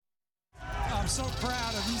so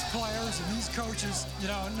proud of these players and these coaches. You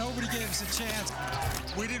know, nobody gave us a chance.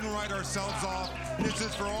 We didn't write ourselves off. This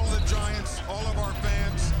is for all the Giants, all of our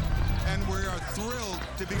fans, and we are thrilled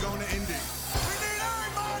to be going to Indy. We need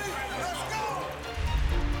everybody! Let's go!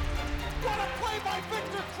 What a play by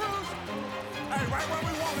Victor Cruz! Hey, right where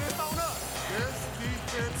we want it, it's on us. This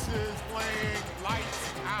defense is playing lights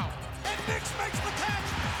out. And Nix makes the catch!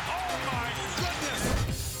 Oh my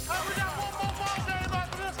goodness! Hey, we got one more ball game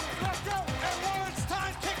after this one. Let's go! And Lawrence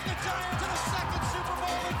Time kicked the Giants to the second Super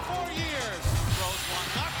Bowl in 4 years. Throws one,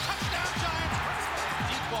 knock, touchdown Giants!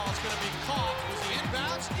 Deep ball is going to be caught. Was he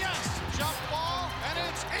inbounds? Yes! Jump ball, and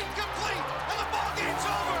it's incomplete! And the ball game's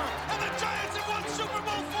over! And the Giants have won Super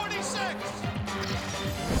Bowl 46!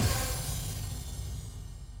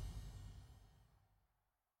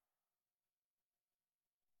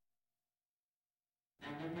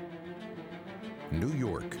 New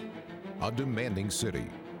York, a demanding city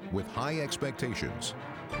with high expectations,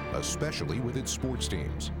 especially with its sports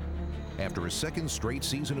teams. After a second straight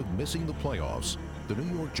season of missing the playoffs, the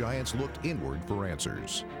New York Giants looked inward for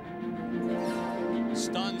answers.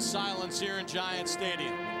 Stunned silence here in Giant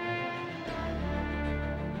Stadium.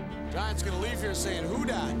 Giants gonna leave here saying, who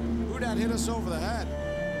dat? Who dat hit us over the head?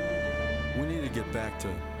 We need to get back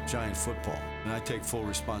to Giant football, and I take full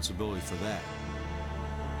responsibility for that.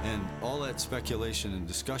 And all that speculation and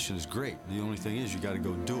discussion is great. The only thing is you got to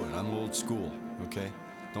go do it. I'm old school, okay?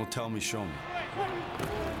 Don't tell me, show me.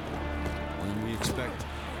 And we expect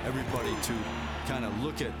everybody to kind of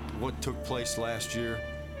look at what took place last year,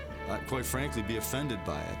 quite frankly, be offended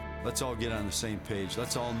by it. Let's all get on the same page.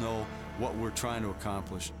 Let's all know what we're trying to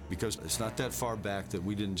accomplish, because it's not that far back that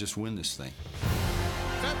we didn't just win this thing.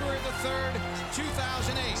 February the 3rd,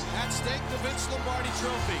 2008. At stake, the Vince Lombardi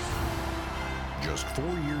Trophy. Just 4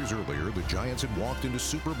 years earlier, the Giants had walked into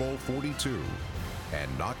Super Bowl 42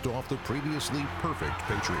 and knocked off the previously perfect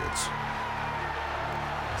Patriots.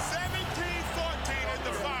 17-14 in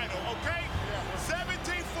the final, okay?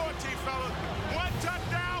 17-14, fellas. One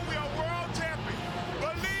touchdown, we are world champions.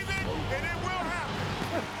 Believe it, and it will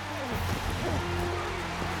happen.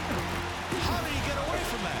 How did he get away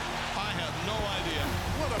from that? I have no idea.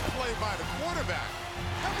 What a play by the quarterback.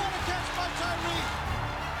 And what a catch by Tyree.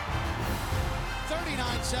 39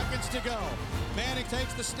 seconds to go. Manning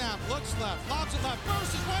takes the snap, looks left, lobs it left,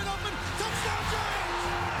 burst is wide open, touchdown Giants!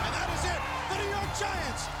 And that is it. The New York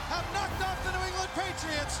Giants have knocked off the New England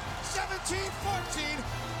Patriots 17-14.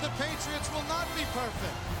 The Patriots will not be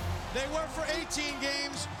perfect. They were for 18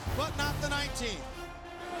 games, but not the 19.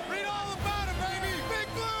 Read all about it, baby! Big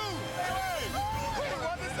Blue! Hey, we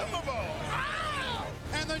won the Super Bowl!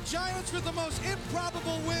 And the Giants, with the most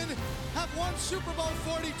improbable win, have won Super Bowl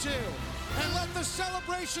 42. And let the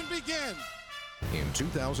celebration begin. In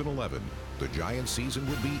 2011, the Giants' season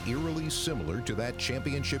would be eerily similar to that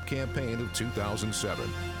championship campaign of 2007.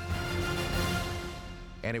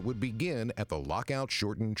 And it would begin at the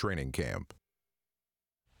lockout-shortened training camp.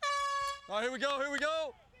 All right, here we go, here we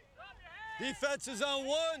go. Defense is on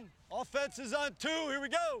 1, offense is on 2, here we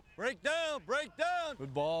go. Break down, break down.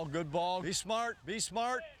 Good ball, good ball. Be smart, be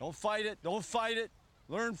smart. Don't fight it, don't fight it.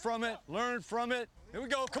 Learn from it, learn from it. Here we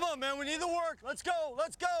go, come on, man, we need the work. Let's go,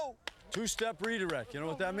 let's go. Two-step redirect, you know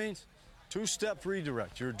what that means? Two-step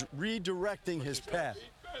redirect. You're redirecting his path.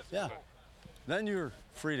 Yeah, then you're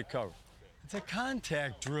free to cover. It's a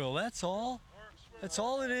contact drill, that's all. That's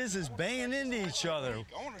all it is banging into each other.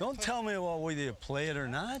 Don't tell me well, whether you play it or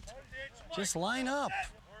not. Just line up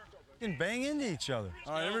and bang into each other.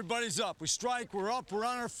 All right, everybody's up. We strike, we're up, we're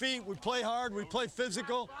on our feet, we play hard, we play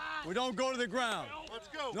physical. We don't go to the ground. Let's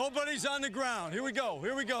go. Nobody's on the ground. Here we go,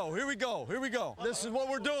 here we go, here we go, here we go. This is what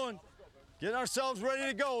we're doing. Get ourselves ready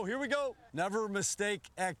to go. Here we go. Never mistake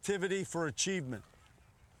activity for achievement.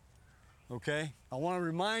 Okay? I want to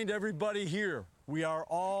remind everybody here, we are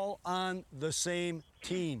all on the same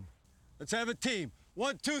team. Let's have a team.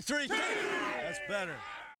 1, 2, 3, team. That's better.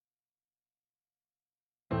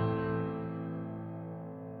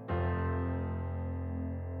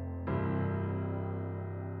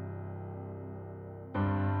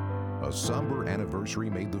 A somber anniversary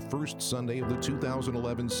made the first Sunday of the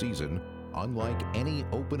 2011 season unlike any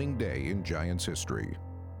opening day in Giants history.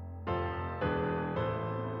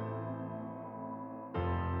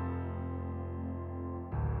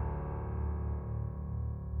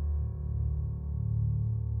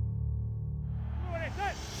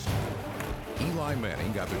 Eli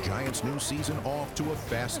Manning got the Giants' new season off to a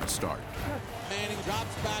fast start. Manning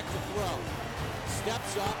drops back to throw.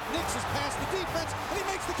 Steps up, nixes past the defense, and he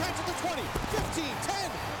makes the catch at the 20, 15,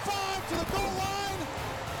 10, 5 to the goal line,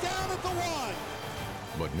 down at the 1.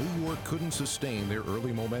 But New York couldn't sustain their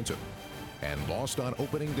early momentum. and lost on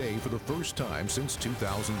opening day for the first time since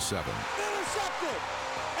 2007. Intercepted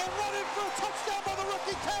and running for a touchdown by the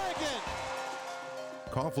rookie Kerrigan.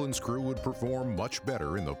 Coughlin's crew would perform much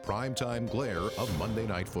better in the primetime glare of Monday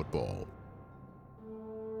Night Football.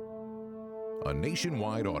 A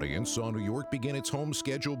nationwide audience saw New York begin its home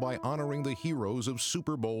schedule by honoring the heroes of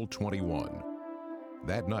Super Bowl 21.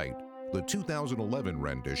 That night, the 2011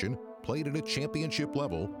 rendition played at a championship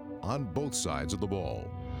level on both sides of the ball.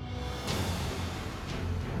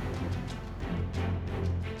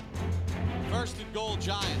 First and goal,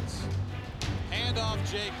 Giants. Handoff,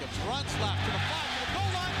 Jacobs. Runs left to the 5 to the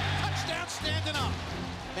goal line. Touchdown, standing up.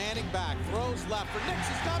 Manning back, throws left for Nix.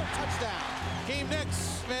 He's got a touchdown. Hakeem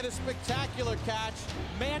Nicks made a spectacular catch.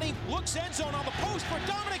 Manning looks end zone on the post where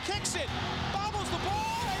Dominic kicks it. Bobbles the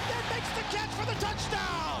ball and then makes the catch for the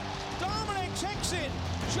touchdown. Dominic kicks it.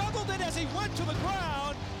 Juggled it as he went to the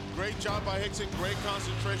ground. Great job by Hickson, great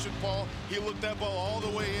concentration, Paul. He looked that ball all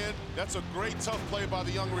the way in. That's a great, tough play by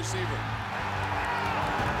the young receiver.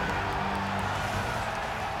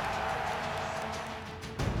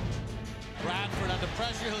 Bradford under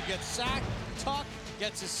pressure, he'll get sacked. Tuck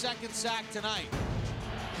gets his second sack tonight.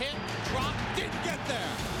 Hit, drop, didn't get there.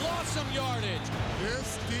 Lost some yardage.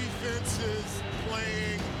 This defense is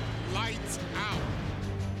playing lights out.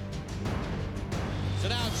 So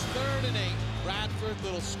now it's 3rd and 8. Bradford,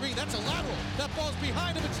 little screen. That's a lateral. That ball's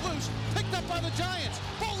behind him. It's loose. Picked up by the Giants.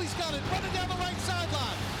 Foley's got it. Running down the right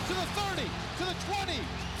sideline. To the 30, to the 20,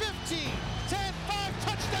 15, 10, 5.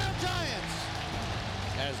 Touchdown, Giants.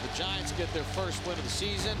 As the Giants get their first win of the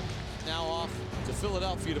season, now off to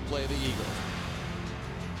Philadelphia to play the Eagles.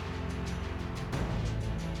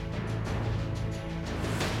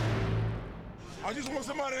 I just want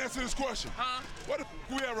somebody to answer this question. Where the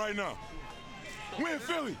we at right now? We in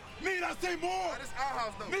Philly. Need I say more? This our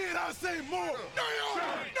house, though. Need I say more? New York!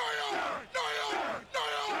 New York! New York! New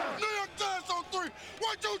York! New York Giants on 3.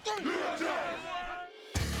 1, 2, 3. New York Giants!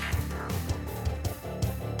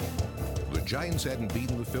 The Giants hadn't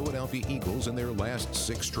beaten the Philadelphia Eagles in their last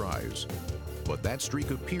 6 tries. But that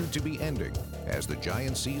streak appeared to be ending as the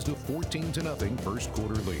Giants seized a 14-0 first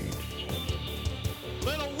quarter lead.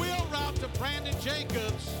 Little wheel route to Brandon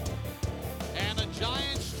Jacobs. And the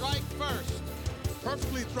Giants strike first.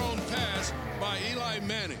 Perfectly thrown pass by Eli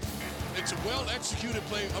Manning. It's a well-executed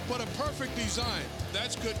play, but a perfect design.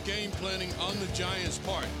 That's good game planning on the Giants'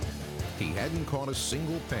 part. He hadn't caught a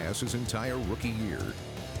single pass his entire rookie year.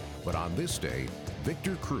 But on this day,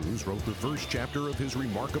 Victor Cruz wrote the first chapter of his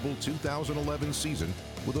remarkable 2011 season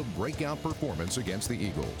with a breakout performance against the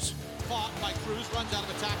Eagles. Caught by Cruz, runs out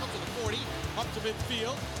of a tackle to the 40, up to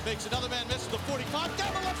midfield, makes another man miss to the 45,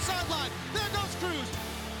 down the left sideline. There goes Cruz.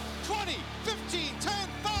 20, 15, 10,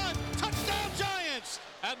 5, touchdown Giants!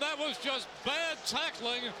 And that was just bad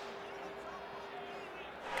tackling.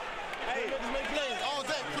 Hey, make plays all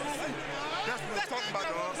day, Cruz. That's what I'm talking about,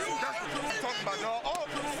 dog. That's what I'm talking about, dog. All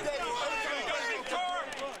Cruz.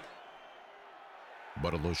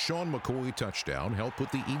 But a LaShawn McCoy touchdown helped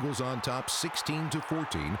put the Eagles on top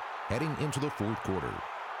 16-14 heading into the fourth quarter.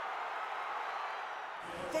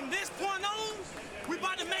 From this point on, we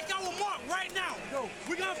about to make our mark right now.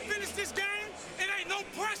 We're going to finish this game. It ain't no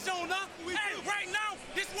pressure on us. Hey, right now,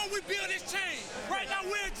 this is what we build this chain. Right now,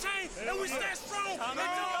 we're a chain, and we stand strong. It's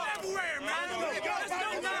all everywhere, man. Let's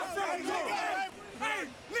go now. Hey,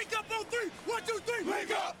 link up on 3. 1, 2, 3.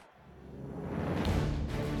 Link up.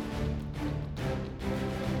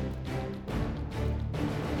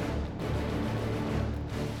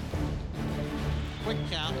 Quick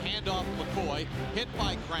count, handoff McCoy, hit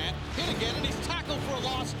by Grant, hit again, and he's tackled for a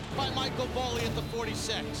loss by Michael Boley at the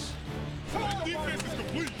 46. The defense is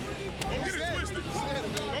complete. Don't get it twisted.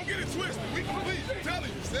 Don't get it twisted. We complete. I'm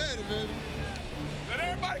telling you. Said it, man. Let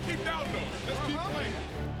everybody keep down, though. Let's keep playing.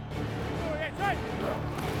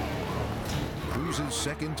 Cruz's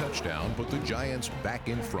second touchdown put the Giants back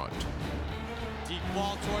in front. Deep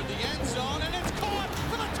ball toward the end zone, and it's caught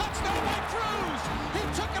for the touchdown by Cruz. He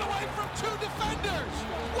took it away from 2 defenders.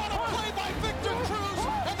 What a play by Victor Cruz,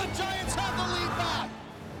 and the Giants have the lead back.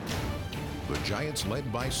 The Giants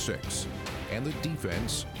led by 6, and the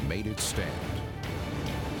defense made it stand.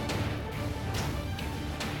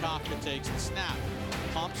 Coughlin takes the snap.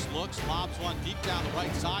 Pumps, looks, lobs one deep down the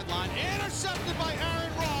right sideline. Intercepted by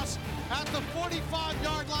Aaron Ross at the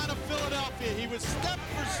 45-yard line of Philadelphia. He was step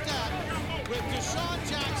for step with Deshaun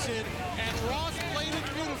Jackson, and Ross played it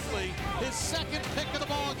beautifully. His second pick of the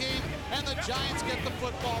ball game, and the Giants get the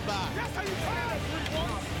football back.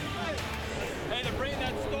 Hey, they're bringing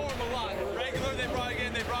that storm a lot. Regular, they brought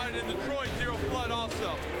it in Detroit, 0 flood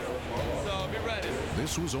also. So be ready.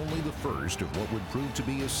 This was only the first of what would prove to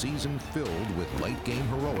be a season filled with late-game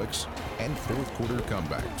heroics and fourth-quarter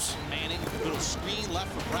comebacks. Manning, little screen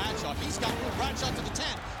left for Bradshaw. He's got Bradshaw to the 10,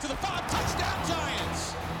 to the 5, touchdown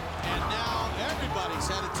Giants! And now everybody's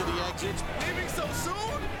headed to the exits. Leaving so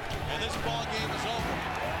soon? And this ball game is over.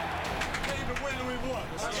 Came to win and we won.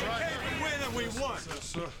 Came to win and we won.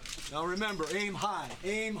 Now remember, aim high,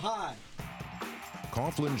 aim high.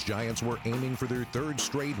 Coughlin's Giants were aiming for their third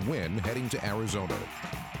straight win heading to Arizona.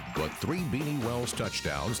 But 3 Beanie Wells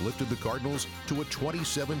touchdowns lifted the Cardinals to a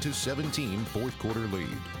 27-17 fourth-quarter lead.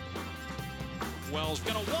 Wells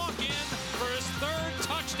going to walk in for his third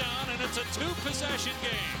touchdown, and it's a 2-possession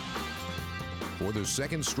game. For the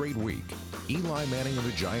second straight week, Eli Manning and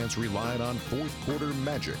the Giants relied on fourth-quarter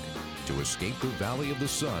magic to escape the Valley of the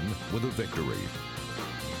Sun with a victory.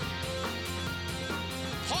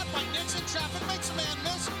 Caught by Nixon, traffic makes a man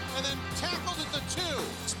miss, and then tackled at the 2.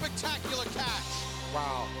 Spectacular catch.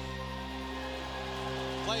 Wow.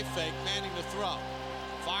 Play fake, Manning to throw.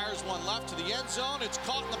 Fires one left to the end zone. It's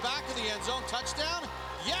caught in the back of the end zone. Touchdown?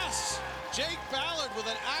 Yes! Jake Ballard with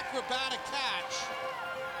an acrobatic catch.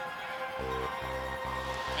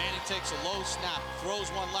 Manning takes a low snap, throws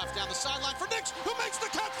one left down the sideline for Nix, who makes the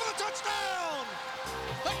catch for the touchdown!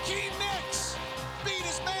 Hakeem Nicks beat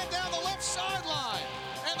his man down the left sideline,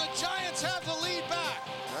 and the Giants have the lead back.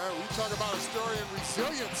 We talk about a story of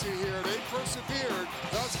resiliency here. They persevered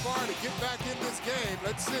thus far to get back in this game.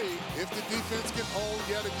 Let's see if the defense can hold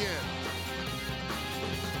yet again.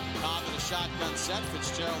 Cobb in a shotgun set.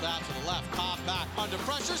 Fitzgerald out to the left. Cobb back under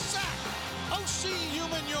pressure. Sack. O.C.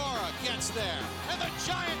 Umenyiora gets there. And the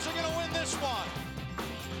Giants are going to win this one.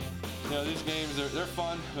 You know, these games, they're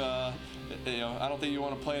fun. You know, I don't think you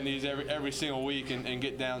want to play in these every single week and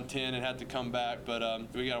get down 10 and have to come back. But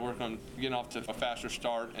we got to work on getting off to a faster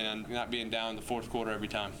start and not being down in the fourth quarter every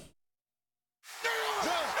time.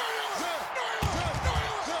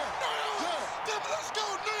 Let's go,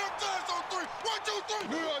 New York Giants on 3. 1, 2, 3.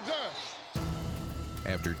 New York Giants.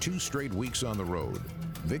 After 2 straight weeks on the road,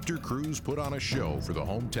 Victor Cruz put on a show for the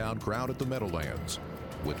hometown crowd at the Meadowlands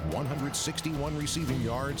with 161 receiving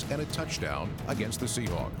yards and a touchdown against the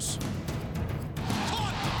Seahawks.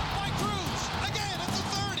 Caught by Cruz. Again at the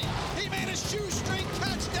 30. He made a shoestring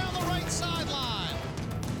catch down the right sideline.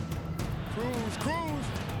 Cruz.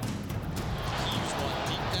 Heaves one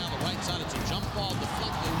deep down the right side. It's a jump ball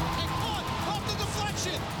deflected. And caught off the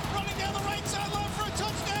deflection. Running down the right sideline for a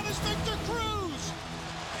touchdown is Victor Cruz.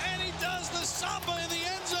 And he does the samba in the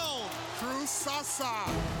end zone. Cruz Sasa.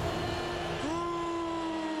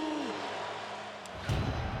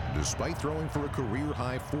 Despite throwing for a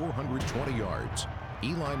career-high 420 yards,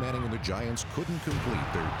 Eli Manning and the Giants couldn't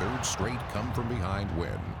complete their third straight come-from-behind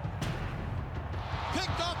win.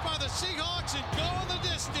 Picked off by the Seahawks and go in the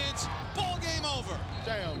distance. Ball game over.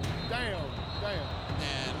 Damn.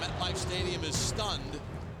 And MetLife Stadium is stunned.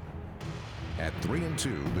 At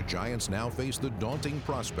 3-2, the Giants now face the daunting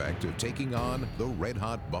prospect of taking on the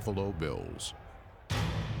red-hot Buffalo Bills.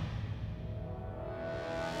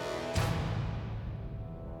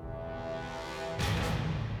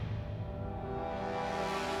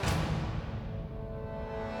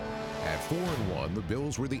 At 4-1, the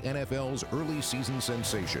Bills were the NFL's early season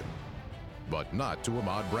sensation, but not to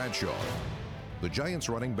Ahmad Bradshaw. The Giants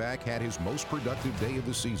running back had his most productive day of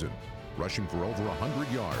the season, rushing for over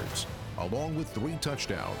 100 yards, along with 3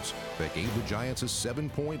 touchdowns that gave the Giants a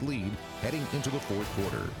 7-point lead heading into the fourth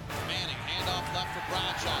quarter. Manning, handoff left for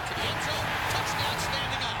Bradshaw to the end zone. Touchdown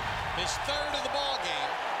standing up. His third of the ball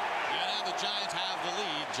game. And now the Giants have the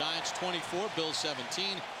lead. Giants 24, Bills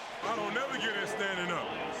 17. I don't never get it standing up.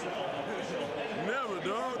 Never,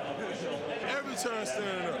 dog. Every time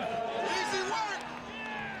standing up. Easy work.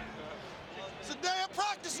 It's a day of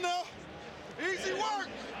practice now. Easy work.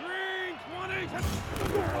 Green 20.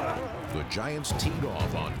 The Giants teed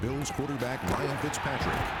off on Bills quarterback Ryan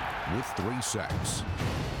Fitzpatrick with 3 sacks.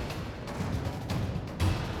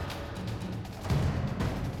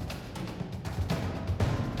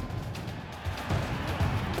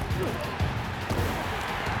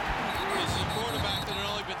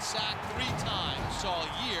 Sacked 3 times all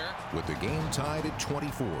year. With the game tied at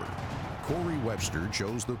 24, Corey Webster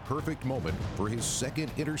chose the perfect moment for his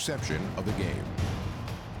second interception of the game.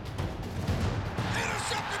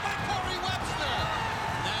 Intercepted by Corey Webster!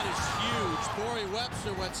 And that is huge. Corey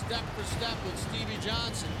Webster went step for step with Stevie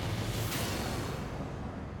Johnson.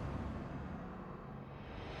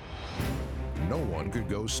 No one could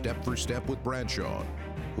go step for step with Bradshaw,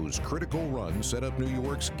 whose critical run set up New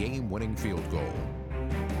York's game-winning field goal.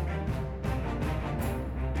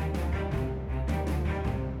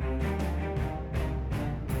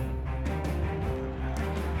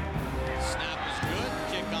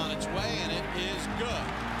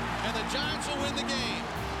 win the game.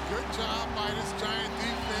 Good job by this Giant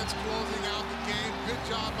defense closing out the game. Good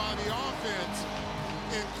job by the offense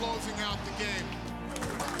in closing out the game.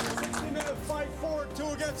 60-minute fight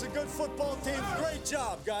 4-2 against a good football team. Great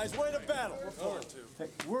job, guys. Way to battle. We're 4-2. Hey,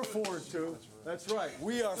 we're 4-2. That's right.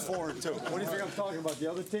 We are 4-2. What do you think I'm talking about?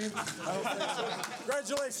 The other team? I don't think so.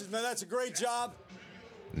 Congratulations, man. That's a great job.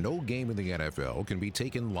 No game in the NFL can be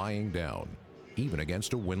taken lying down, even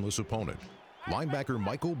against a winless opponent. Linebacker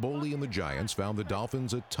Michael Boley and the Giants found the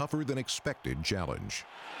Dolphins a tougher-than-expected challenge.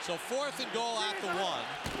 So 4th and goal at the 1.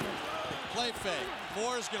 Play fake.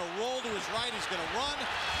 Moore is going to roll to his right. He's going to run.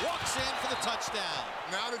 Walks in for the touchdown.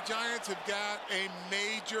 Now the Giants have got a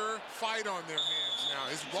major fight on their hands now.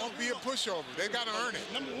 It won't be a pushover. They've got to earn it.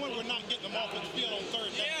 Number one, we're not getting them off the field on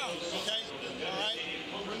 3rd down. Okay? All right?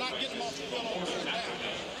 We're not getting them off the field on 3rd down.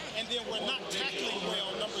 And then we're not tackling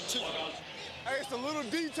well, number 2. Hey, it's a little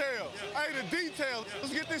detail. Hey, the detail.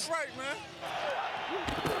 Let's get this right, man.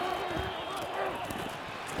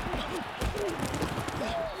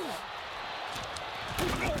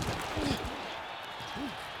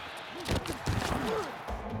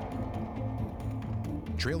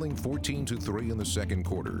 Trailing 14-3 in the second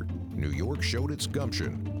quarter, New York showed its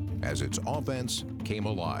gumption as its offense came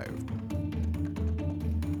alive.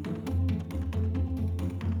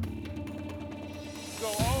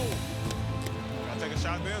 Go, oh. Gotta take a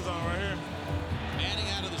shot in the end zone right here. Manning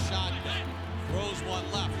out of the shotgun. Throws one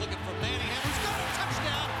left. Looking for Manningham, who's got a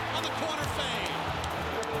touchdown on the corner fade.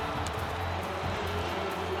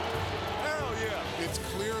 Hell yeah. It's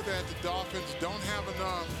clear that the Dolphins don't have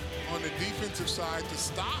enough on the defensive side to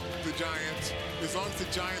stop the Giants as long as the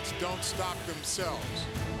Giants don't stop themselves.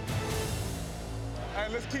 Hey,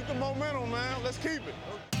 let's keep the momentum, man. Let's keep it.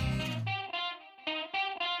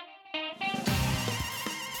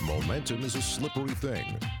 Momentum is a slippery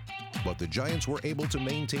thing, but the Giants were able to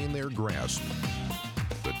maintain their grasp.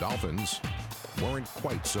 The Dolphins weren't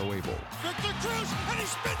quite so able. Victor Cruz, and he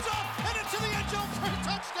spins up and into the end zone for a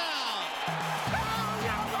touchdown.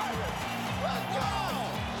 Let's go!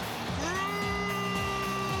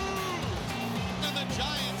 And the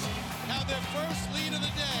Giants have their first lead of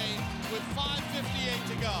the day with 5:58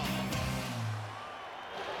 to go.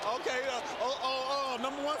 Okay,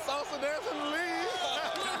 number one salsa dance in the league.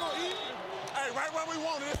 Hey, right where we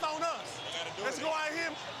want it, it's on us. Let's go out here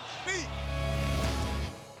and beat.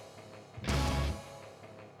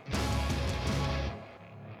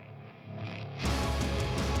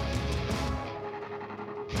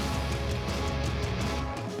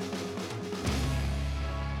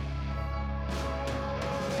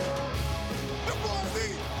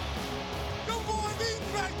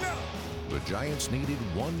 The Giants needed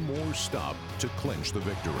one more stop to clinch the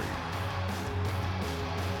victory.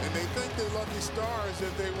 And they think they're lucky stars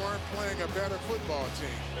if they weren't playing a better football team.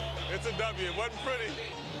 It's a W. It wasn't pretty,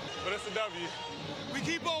 but it's a W. We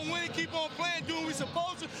keep on winning, keep on playing, doing what we're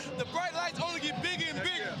supposed to. The bright lights only get bigger and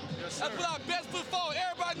bigger. Yes, that's what our best foot forward.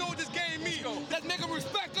 Everybody knows what this game means. Let's make them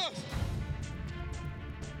respect us.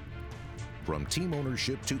 From team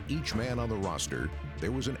ownership to each man on the roster,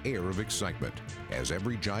 there was an air of excitement as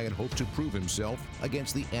every Giant hoped to prove himself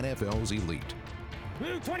against the NFL's elite.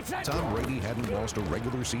 Tom Brady hadn't lost a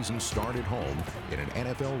regular season start at home in an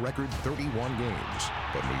NFL record 31 games,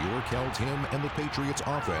 but New York held him and the Patriots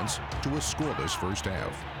offense to a scoreless first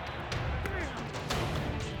half.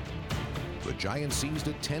 The Giants seized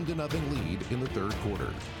a 10-0 lead in the third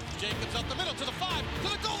quarter. Jacobs up the middle to the 5, to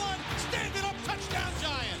the goal line, standing up, touchdown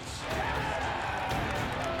Giants!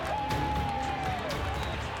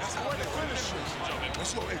 That's the way they finish this.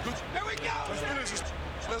 Let's go. Hey, good. There we go. Let's finish this.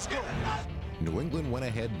 Let's go. New England went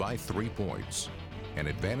ahead by 3 points, an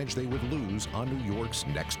advantage they would lose on New York's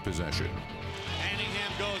next possession.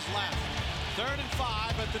 Manningham goes left. 3rd and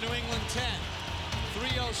 5 at the New England 10.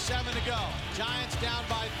 3:07 to go. Giants down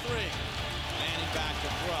by 3. Manning back to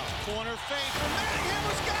throw. Corner fake for Manningham,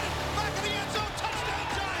 who's got it. Back in the end zone. Touchdown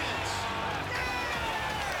Giants!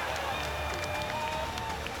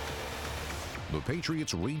 The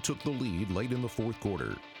Patriots retook the lead late in the fourth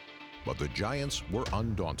quarter, but the Giants were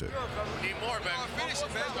undaunted. We need more, man. Finish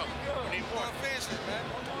it, man. We need more. Finish it, man.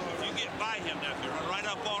 If you get by him down there, run right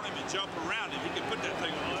up on him and jump around him, you can put that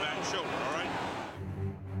thing on his back shoulder, all right?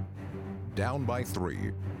 Down by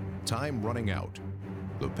 3, time running out.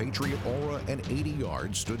 The Patriot aura and 80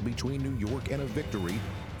 yards stood between New York and a victory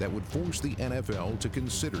that would force the NFL to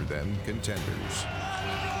consider them contenders. So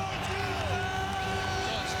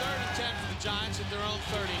it's 3rd and 10 for the Giants at their own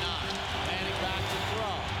 39. Manning back to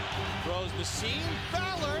throw. Throws the seam.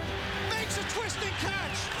 Ballard makes a twisting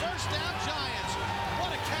catch. First down Giants.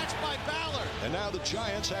 What a catch by Ballard. And now the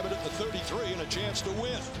Giants have it at the 33 and a chance to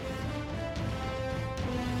win.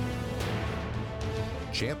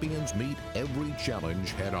 champions meet every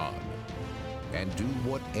challenge head on and do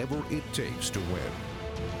whatever it takes to win.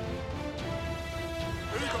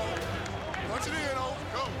 Here you go. Punch it in, oh,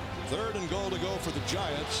 go. 3rd and goal to go for the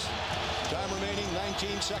Giants. Time remaining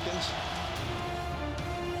 19 seconds.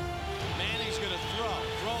 Manning's going to throw.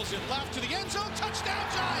 Throws it left to the end zone. Touchdown,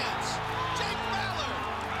 Giants. Jake Ballard.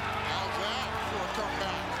 How's that for a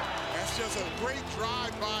comeback? That's just a great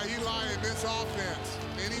drive by Eli in this offense.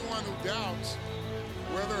 Anyone who doubts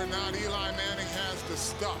whether or not Eli Manning has the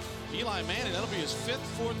stuff. Eli Manning, that'll be his 5th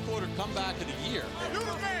fourth-quarter comeback of the year.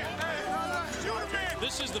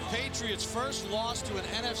 This is the Patriots' first loss to an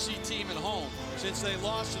NFC team at home since they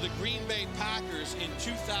lost to the Green Bay Packers in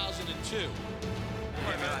 2002.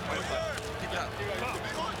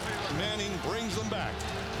 Manning brings them back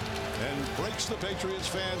and breaks the Patriots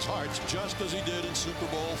fans' hearts just as he did in Super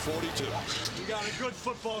Bowl 42. We got a good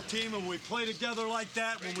football team, and we play together like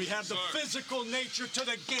that, when we have the physical nature to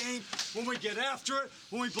the game, when we get after it,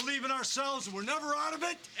 when we believe in ourselves, and we're never out of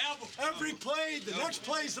it. Every play, the next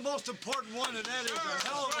play is the most important one, and that is a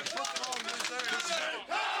hell of a football game.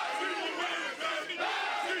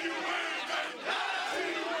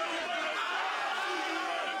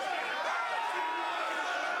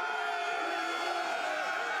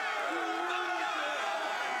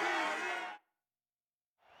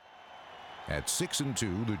 At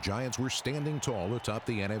 6-2, the Giants were standing tall atop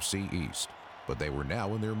the NFC East, but they were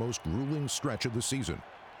now in their most grueling stretch of the season.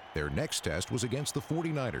 Their next test was against the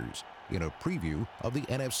 49ers in a preview of the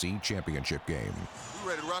NFC Championship game. We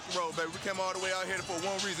ready to rock and roll, baby. We came all the way out here for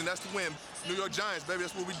one reason, that's to win. New York Giants, baby,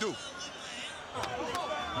 that's what we do.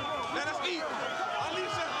 Let us eat.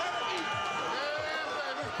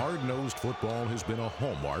 Hard-nosed football has been a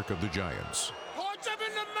hallmark of the Giants. Punch him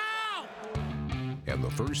in the mouth! And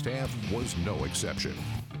the first half was no exception.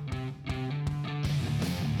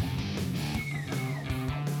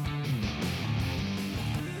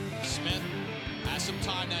 Smith has some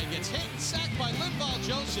time now. He gets hit and sacked by Lambeau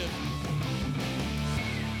Joseph.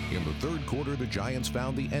 In the 3rd quarter, the Giants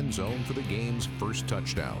found the end zone for the game's first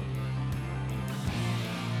touchdown.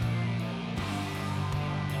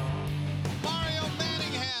 Mario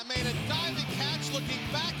Manningham made a diving catch looking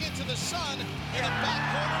back into the sun in the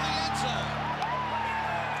back corner of the end zone.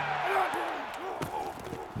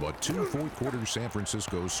 But 2 fourth-quarter San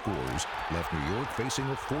Francisco scores left New York facing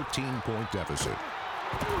a 14-point deficit.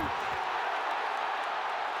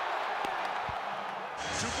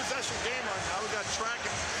 Two-possession game right now. We got tracking.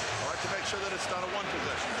 I like to make sure that it's not a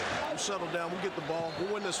one-possession game. We'll settle down. We'll get the ball.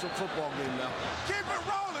 We'll win this football game now. Keep it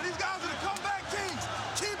rolling. These guys are the comeback teams.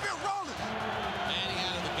 Keep it rolling. Manning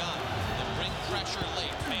out of the gun. They bring pressure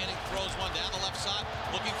late. Manning throws one down the left side,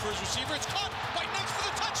 looking for his receiver. It's caught by Nix for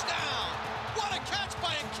the touchdown. What a catch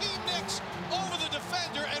by Akeem Nix over the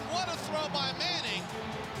defender, and what a throw by Manning.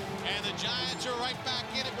 And the Giants are right back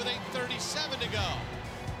in it with 8:37 to go.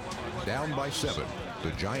 Down by 7,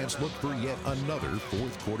 the Giants look for yet another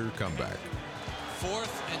fourth-quarter comeback.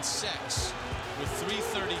 4th and 6 with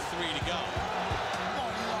 3:33 to go.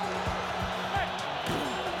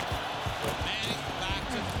 Manning back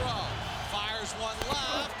to throw. Fires one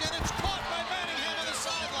left, and it's caught by Manningham on the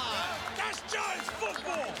sideline. That's Giants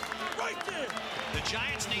football right there. The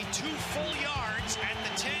Giants need 2 full yards at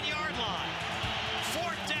the 10-yard line.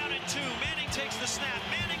 4th down and 2. Manning takes the snap.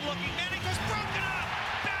 Manning looking. Manning goes broken up.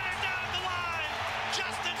 Batted down the line.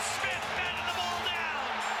 Justin Smith batted the ball down.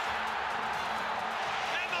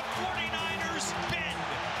 And the 49ers bend,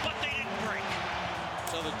 but they didn't break.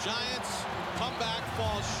 So the Giants comeback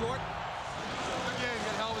falls short.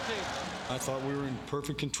 I thought we were in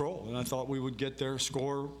perfect control, and I thought we would get there,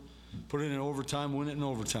 score, put it in overtime, win it in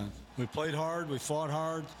overtime. We played hard, we fought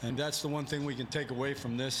hard, and that's the one thing we can take away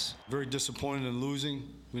from this. Very disappointed in losing.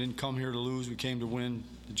 We didn't come here to lose, we came to win.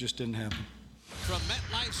 It just didn't happen. From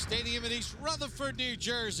MetLife Stadium in East Rutherford, New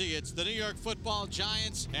Jersey, it's the New York Football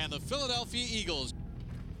Giants and the Philadelphia Eagles.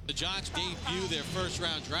 The Giants debut their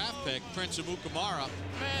first-round draft pick, Prince Amukamara.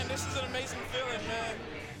 Man, this is an amazing feeling, man.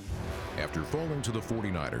 After falling to the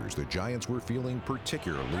 49ers, the Giants were feeling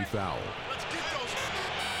particularly foul. Let's get those.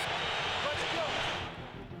 Let's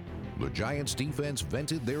go. The Giants' defense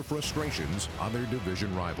vented their frustrations on their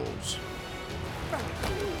division rivals.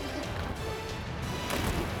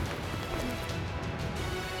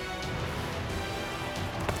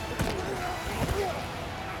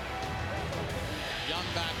 Young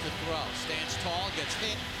back to throw. Stands tall, gets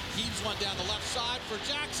hit. Heaves one down the left side for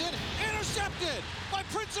Jackson. Intercepted by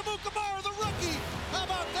Prince Amukamara, the rookie. How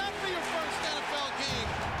about that for your first NFL game?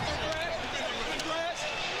 Congrats.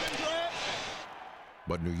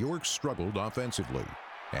 But New York struggled offensively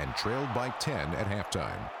and trailed by 10 at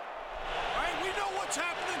halftime. All right, we know what's happening.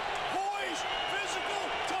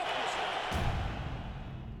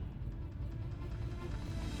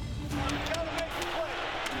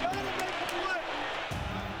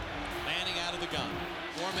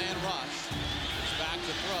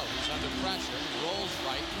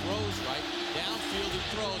 right, throws right, downfield he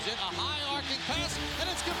throws it, a high arcing pass, and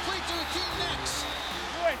it's complete to Akeem Nicks.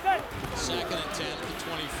 2nd and 10 at the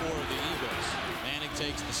 24 of the Eagles. Manning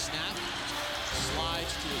takes the snap,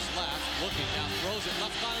 slides to his left, looking down, throws it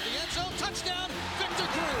left side of the end zone, touchdown, Victor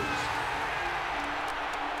Cruz.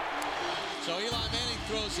 So Eli Manning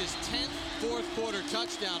throws his 10th fourth-quarter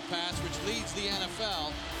touchdown pass, which leads the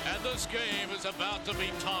NFL. And this game is about to be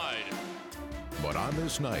tied. But on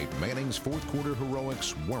this night, Manning's fourth-quarter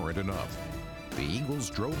heroics weren't enough. The Eagles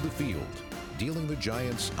drove the field, dealing the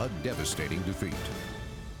Giants a devastating defeat.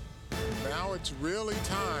 Now it's really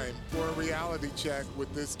time for a reality check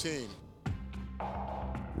with this team.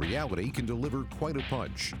 Reality can deliver quite a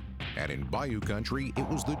punch, and in Bayou Country, it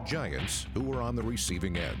was the Giants who were on the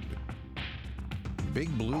receiving end.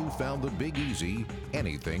 Big Blue found the Big Easy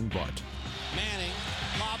anything but. Manning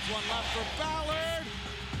lobs one left for Ballard,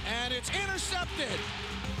 and it's intercepted.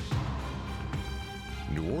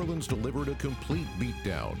 New Orleans delivered a complete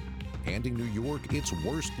beatdown, handing New York its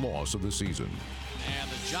worst loss of the season. And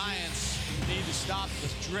the Giants need to stop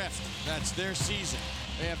the drift. That's their season.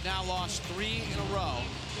 They have now lost 3 in a row,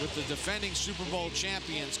 with the defending Super Bowl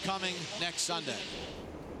champions coming next Sunday.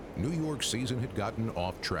 New York's season had gotten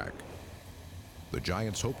off track. The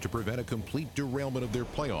Giants hope to prevent a complete derailment of their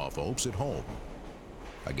playoff hopes at home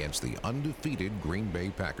against the undefeated Green Bay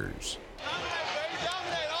Packers.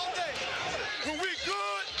 Dominate all day. When we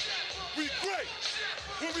good, we great.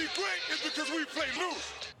 When we great, it's because we play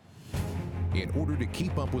loose. In order to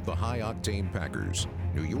keep up with the high-octane Packers,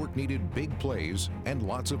 New York needed big plays and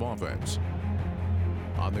lots of offense.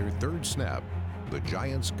 On their third snap, the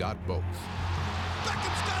Giants got both.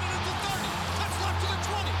 Beckham's got it at the 30. Cuts left to the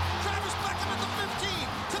 20. Travis Beckham at the 15.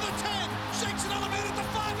 To the 10. Shakes an elevator at the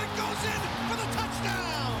 5 and goes in for the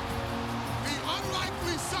touchdown. The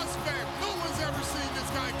unlikely suspect. No one's ever seen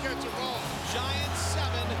this guy catch a ball. Giants 7,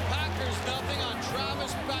 Packers nothing on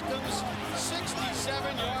Travis Beckham's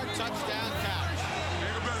 67-yard touchdown catch.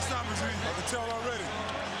 Ain't no better stop us, I can tell already.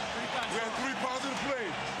 We had 3 positive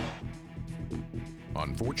plays.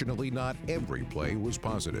 Unfortunately, not every play was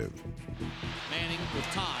positive. Manning with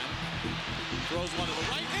time. Throws one to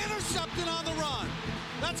the right. Intercepted on the run.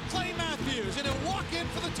 That's Clay Matthews, and he'll walk in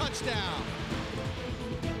for the touchdown.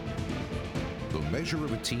 The measure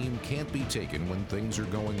of a team can't be taken when things are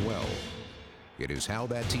going well. It is how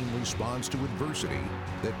that team responds to adversity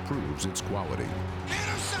that proves its quality.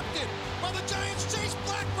 Intercepted by the Giants' Chase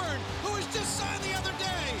Blackburn, who was just signed the other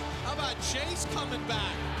day. How about Chase coming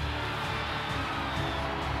back?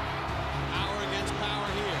 Power against power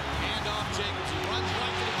here. Hand off Jacobs. He runs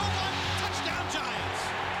right to the goal line. Touchdown, Giants.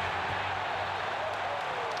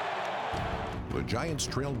 The Giants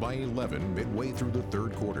trailed by 11 midway through the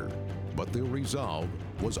third quarter, but their resolve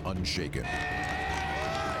was unshaken.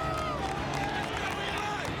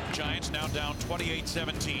 Giants now down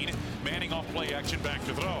 28-17. Manning off play action, back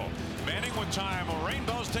to throw. Manning with time.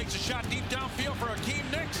 Rainbows takes a shot deep downfield for Akeem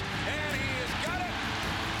Nicks, and he has got it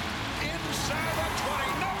inside the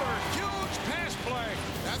 20. Number, huge pass play.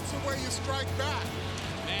 That's the way you strike back.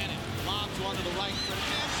 Manning lobs one to the right for the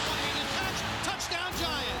catch. Touchdown,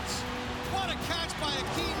 Giants. What a catch by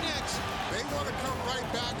Akeem Nicks. They want to come right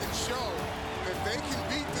back and show that they can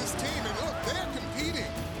beat this team. And look, they're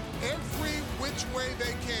competing every which way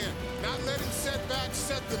they can, not letting setbacks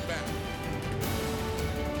set them back.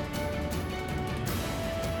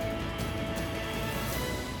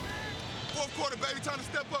 Fourth quarter, baby, time to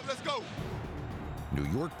step up. Let's go. New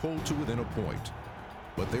York pulled to within a point,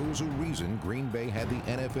 but there was a reason Green Bay had the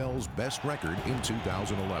NFL's best record in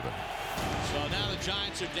 2011. So now the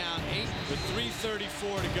Giants are down 8 with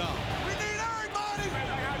 3:34 to go. We need everybody.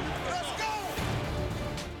 Let's go.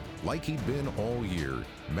 Like he'd been all year,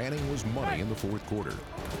 Manning was money in the fourth quarter.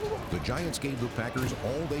 The Giants gave the Packers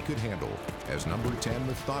all they could handle as number 10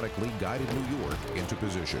 methodically guided New York into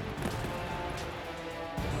position.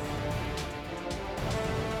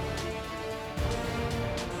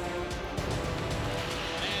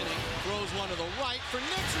 Manning throws one to the right for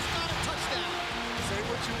Nicks, who's got a touchdown. Say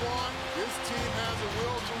what you want, this team has a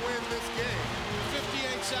will to win this game.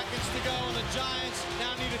 58 seconds to go, and the Giants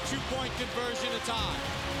now need a 2-point conversion to tie.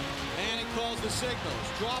 Manning calls the signals.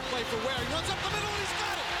 Draw play for Ware. He runs up the middle, and he's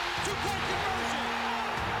got it. 2-point conversion.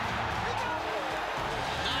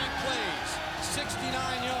 9 plays,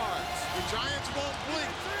 69 yards. The Giants won't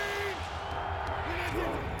blink.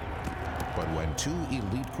 But when two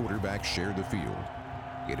elite quarterbacks share the field,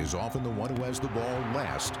 it is often the one who has the ball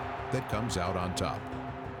last that comes out on top.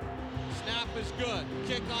 Snap is good.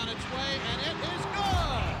 Kick on its way, and it is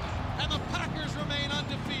good. And the Packers remain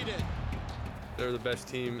undefeated. They're the best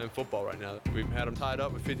team in football right now. We've had them tied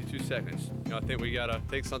up with 52 seconds. I think we got to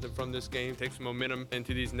take something from this game, take some momentum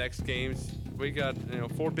into these next games. We got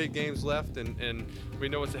 4 big games left, and we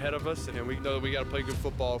know what's ahead of us, and we know that we got to play good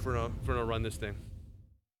football if we're going to run this thing.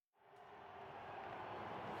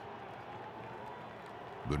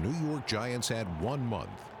 The New York Giants had 1 month,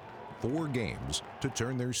 4 games to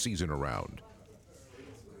turn their season around.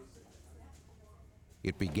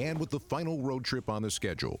 It began with the final road trip on the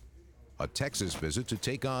schedule, a Texas visit to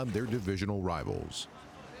take on their divisional rivals.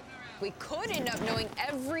 We could end up knowing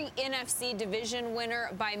every NFC division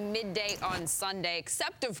winner by midday on Sunday,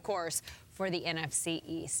 except, of course, for the NFC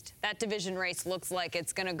East. That division race looks like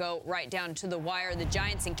it's going to go right down to the wire. The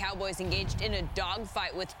Giants and Cowboys engaged in a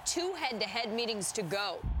dogfight with 2 head-to-head meetings to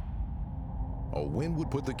go. A win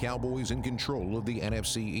would put the Cowboys in control of the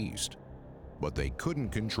NFC East, but they couldn't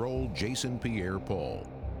control Jason Pierre-Paul,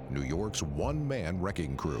 New York's one-man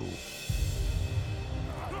wrecking crew.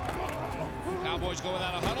 Cowboys go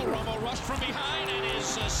without a huddle. Romo rushed from behind and is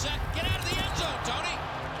set. Get out of the end zone, Tony.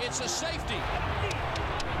 It's a safety.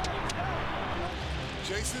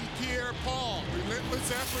 Jason Pierre-Paul,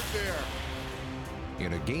 relentless effort there.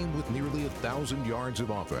 In a game with nearly 1,000 yards of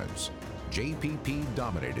offense, JPP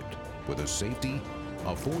dominated with a safety,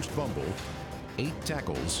 a forced fumble, 8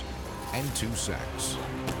 tackles, and 2 sacks.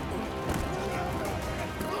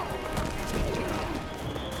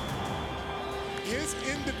 His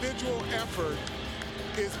individual effort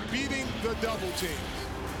is beating the double teams.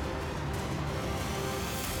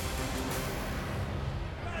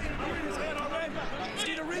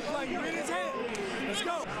 See the replay, you're in his head. Let's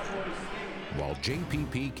go. While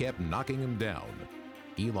JPP kept knocking him down,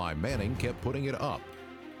 Eli Manning kept putting it up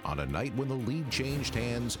on a night when the lead changed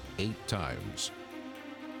hands 8 times.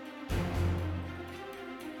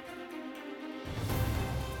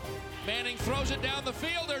 Manning throws it down the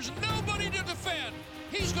field. There's nobody to defend.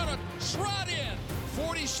 He's going to trot in.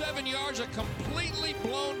 47 yards of completely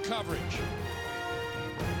blown coverage.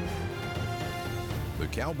 The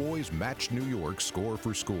Cowboys matched New York score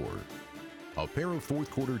for score. A pair of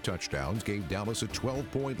fourth-quarter touchdowns gave Dallas a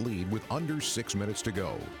 12-point lead with under 6 minutes to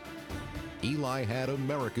go. Eli had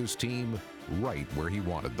America's team right where he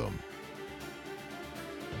wanted them.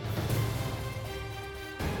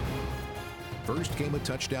 First came a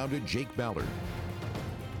touchdown to Jake Ballard,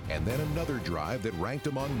 and then another drive that ranked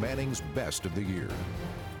among Manning's best of the year.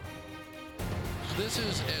 This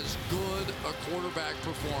is as good a quarterback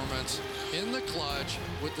performance in the clutch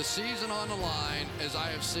with the season on the line as I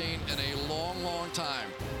have seen in a long, long time.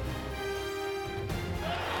 You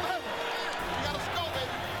gotta score,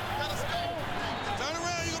 baby. You gotta score. Turn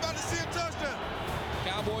around, you're about to see a touchdown.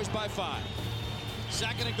 Cowboys by 5.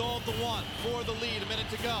 2nd and goal at the 1 for the lead. A minute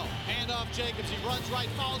to go. Handoff Jacobs. He runs right,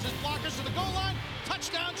 follows his blockers to the goal line.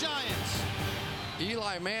 Touchdown Giants.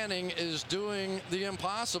 Eli Manning is doing the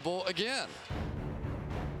impossible again.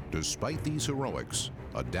 Despite these heroics,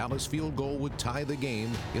 a Dallas field goal would tie the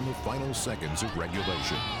game in the final seconds of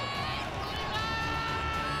regulation.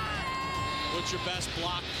 What's your best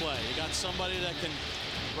block play? You got somebody that can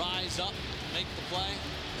rise up, make the play?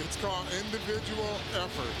 It's called individual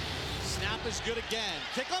effort. Snap is good again.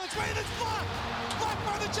 Kick on its way, and it's blocked! Blocked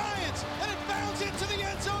by the Giants, and it bounds into the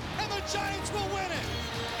end zone, and the Giants will win it!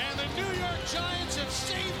 And the New York Giants have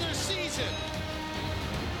saved their season.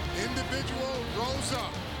 Individual rose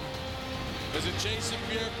up. Was it Jason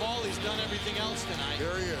Pierre-Paul? He's done everything else tonight.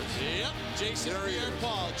 There he is. Yep, Jason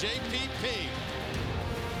Pierre-Paul, JPP.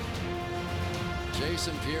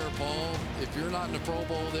 Jason Pierre-Paul, if you're not in the Pro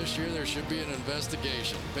Bowl this year, there should be an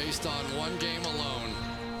investigation based on 1 game alone.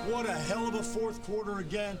 What a hell of a fourth quarter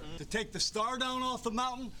again. To take the star down off the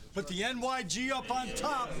mountain, put the NYG up on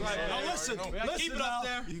top. Right. Now listen, keep it up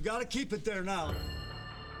there. You got to keep it there now.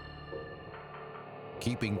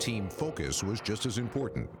 Keeping team focus was just as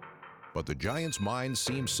important, but the Giants' minds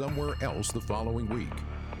seemed somewhere else the following week,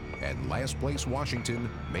 and last place Washington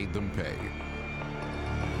made them pay.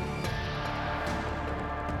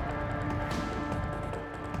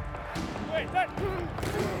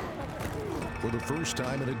 For the first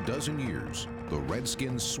time in a dozen years, the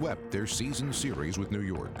Redskins swept their season series with New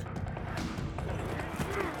York.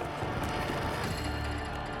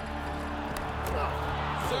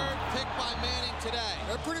 Third pick by Manning today.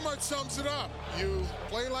 That pretty much sums it up. You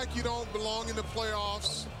play like you don't belong in the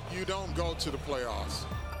playoffs, you don't go to the playoffs.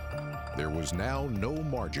 There was now no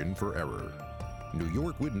margin for error. New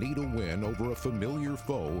York would need a win over a familiar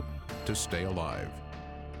foe to stay alive.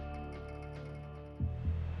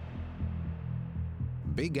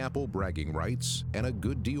 Big Apple bragging rights and a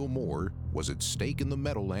good deal more was at stake in the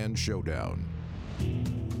Meadowlands showdown.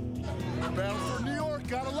 Battle for New York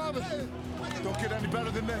gotta love it. Don't get any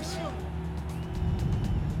better than this.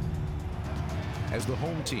 As the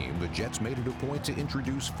home team, the Jets made it a point to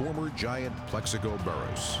introduce former Giant Plexico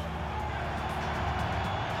Burress.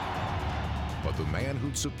 But the man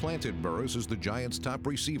who'd supplanted Burress as the Giants' top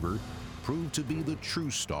receiver proved to be the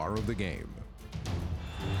true star of the game.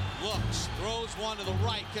 Looks, throws one to the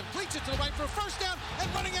right, completes it to the right for a first down,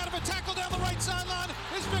 and running out of a tackle down the right sideline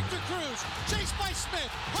is Victor Cruz. Chased by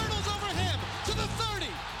Smith, hurdles over him, to the 30,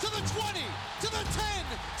 to the 20, to the 10,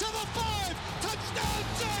 to the 5, touchdown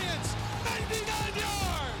Giants, 99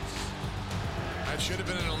 yards! That should have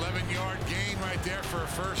been an 11-yard gain right there for a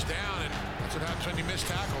first down, and that's what happens when you miss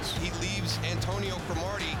tackles. He leaves Antonio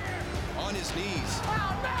Cromartie on his knees.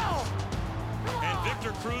 Oh, no! And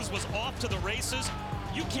Victor Cruz was off to the races.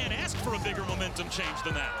 You can't ask for a bigger momentum change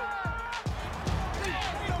than that.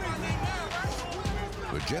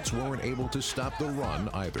 The Jets weren't able to stop the run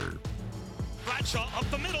either. Bradshaw up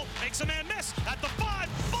the middle, makes a man miss. At the 5,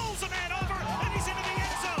 bowls a man over, and he's into the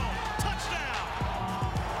end zone. Touchdown!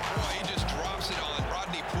 Boy, he just drops it on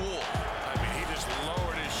Rodney Poole. I mean, he just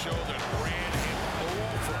lowered his shoulder and ran him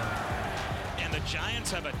over. And the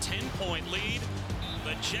Giants have a 10-point lead.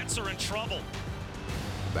 The Jets are in trouble.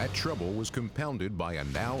 That trouble was compounded by a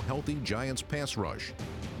now healthy Giants pass rush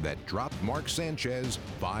that dropped Mark Sanchez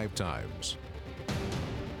 5 times.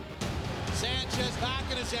 Sanchez back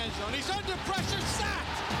in his end zone. He's under pressure,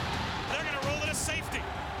 sacked! They're going to roll it as safety,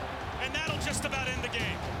 and that'll just about end the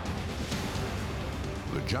game.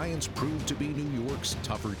 The Giants proved to be New York's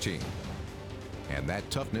tougher team, and that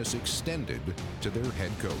toughness extended to their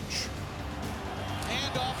head coach.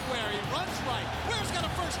 Handoff Ware, he runs right. Ware's got a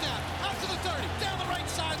first down, out to the 30, down the right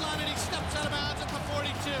sideline, and he steps out of bounds at the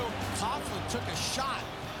 42. Coughlin took a shot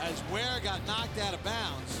as Ware got knocked out of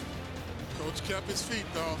bounds. Coach kept his feet,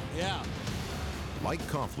 though. Yeah. Like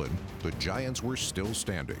Coughlin, the Giants were still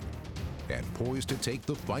standing and poised to take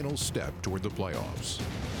the final step toward the playoffs.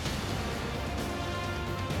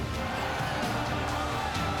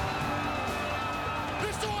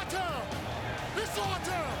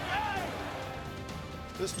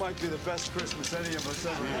 This might be the best Christmas any of us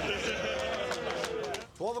ever had.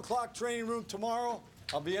 12 o'clock training room tomorrow.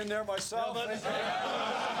 I'll be in there myself.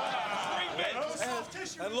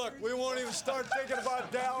 And look, we won't even start thinking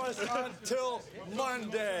about Dallas until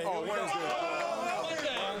Monday. Oh, Wednesday.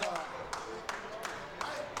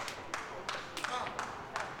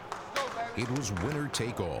 It was winner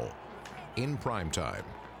take all in primetime.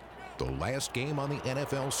 The last game on the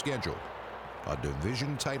NFL schedule. A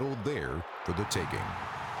division title there for the taking.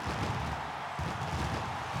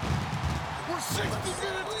 We're 60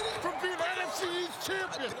 minutes from being NFC East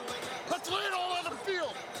champion. Let's lay it all on the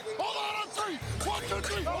field. Hold on 3. 1, 2,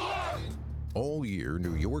 3. All year,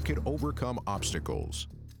 New York had overcome obstacles.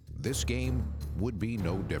 This game would be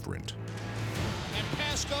no different. And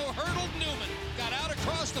Pasco hurdled Newman, got out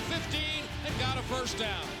across the 15, and got a first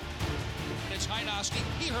down. It's Hynoski,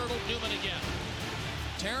 he hurdled Newman again.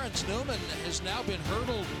 Terrence Newman has now been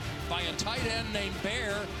hurdled by a tight end named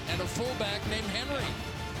Bear and a fullback named Henry.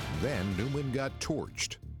 Then Newman got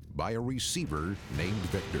torched by a receiver named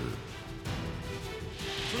Victor.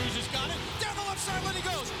 Cruz has got it. Down the left sideline he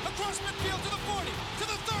goes. Across midfield to the 40, to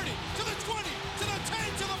the 30, to the 20, to the 10,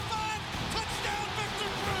 to the 5. Touchdown, Victor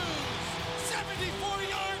Cruz. 74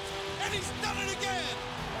 yards, and he's done it again.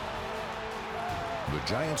 The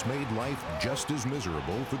Giants made life just as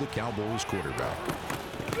miserable for the Cowboys quarterback.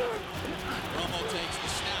 Romo takes the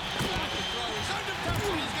snap, back to throw. He's under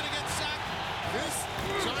pressure. He's going to get sacked. This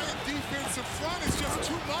Giant defensive front is just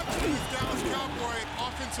too much for this Dallas Cowboy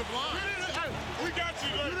offensive line. Hey, we got you.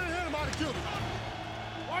 You didn't hit him out of guilty.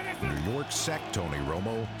 New York sacked Tony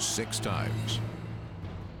Romo 6 times.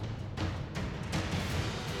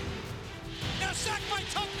 Now sacked by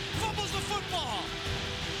Tuck, fumbles the football.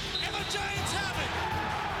 And the Giants have it.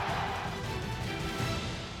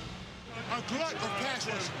 A glut of pass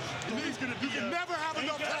rush. You can never have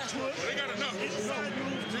enough pass rush. They got enough.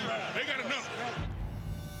 They got enough.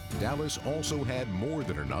 Dallas also had more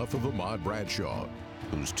than enough of Ahmad Bradshaw,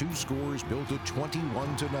 whose 2 scores built a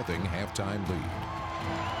 21-0 halftime lead.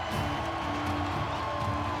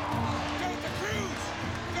 Go with the Cruz!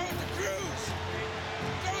 Go with the Cruz!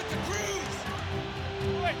 Go with the Cruz!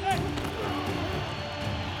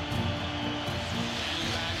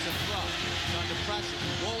 Backs and throw. He's under pressure.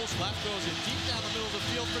 Rolls left, goes in deep down the middle of the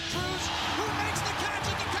field for Cruz, who makes the catch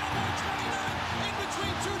at the Cowboy 29 in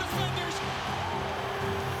between 2 defenders.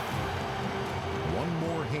 One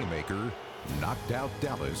more haymaker knocked out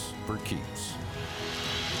Dallas for keeps.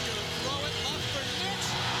 Throw it left for Nix.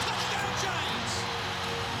 Touchdown Giants.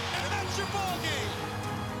 And that's your ball game.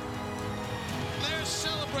 They're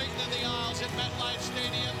celebrating in the aisles at MetLife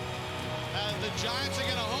Stadium. And the Giants are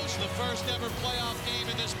going to host the first ever playoff game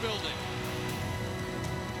in this building.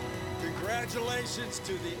 Congratulations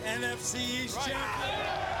to the NFC East champion.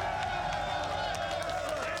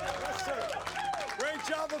 Yes, sir. Great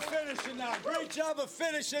job of finishing now. Great job of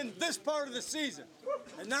finishing this part of the season.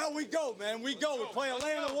 And now we go, man. We go. We play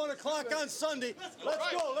Atlanta 1 o'clock on Sunday.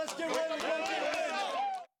 Let's go. Let's get ready to go to Atlanta.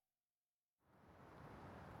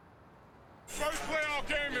 First playoff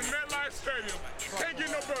game in MetLife Stadium. Can't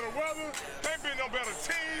get no better weather. Can't be no better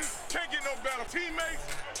team. Can't get no better teammates.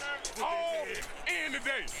 All in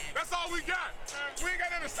today. That's all we got. We ain't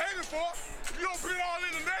got nothing to save it for. If you don't put it all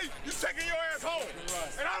in today, you're taking your ass home.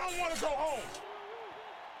 And I don't want to go home.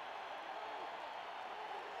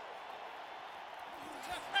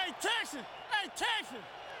 Hey, Texas! Hey, Texas!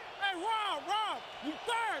 Hey, Rob! You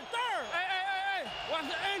third! Hey! Watch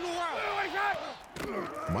the angle, Rob!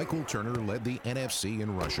 Michael Turner led the NFC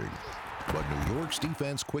in rushing, but New York's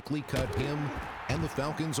defense quickly cut him and the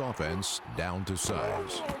Falcons' offense down to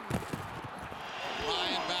size.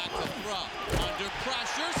 Ryan back to throw. Under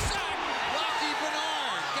pressure, sack! Rocky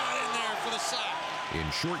Bernard got in there for the sack.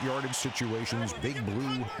 In short yardage situations, Big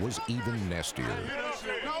Blue was even nastier.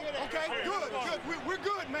 No? Okay, good. We're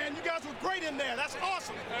good, man. You guys were great in there. That's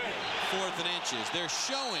awesome. 4th and inches. They're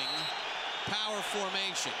showing power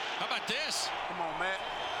formation. How about this? Come on, Matt.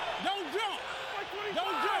 Don't jump! I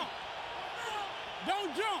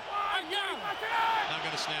got him! Not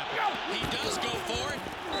going to snap it. He does go for it.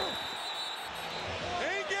 He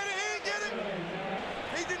ain't get it.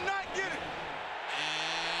 He did not get it.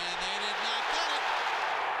 And they did not get it.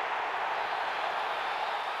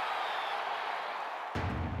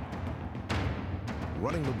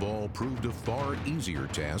 Running the ball proved a far easier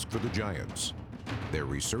task for the Giants. Their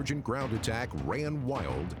resurgent ground attack ran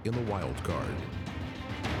wild in the wild card.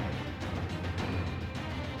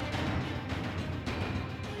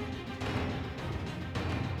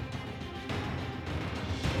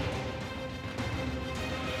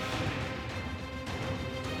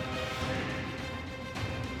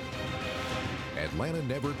 Atlanta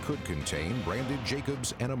never could contain Brandon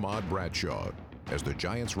Jacobs and Ahmad Bradshaw as the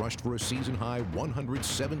Giants rushed for a season-high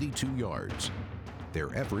 172 yards.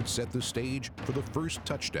 Their efforts set the stage for the first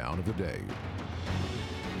touchdown of the day.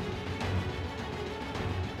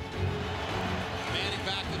 Manning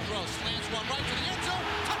back to throw. Slants one right to the end zone.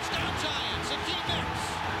 Touchdown Giants. Akeem Nicks.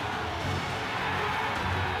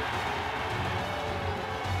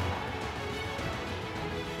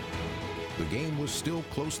 The game was still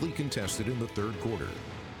closely contested in the third quarter,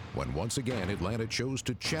 when once again Atlanta chose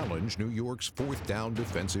to challenge New York's 4th down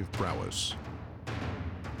defensive prowess.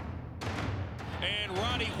 And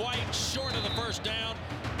Roddy White short of the first down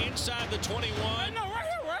inside the 21. No, right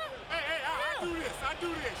here, right? Hey, I do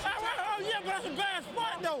this. Oh, yeah, but that's a bad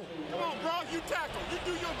spot, though. Come on, bro. You tackle. You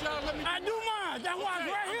do your job. Let me. I do mine. That's why it's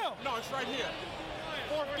right here. No, it's right here.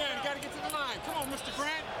 4th down. You got to get to the line. Come on, Mr.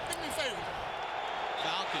 Grant. Do me a favor.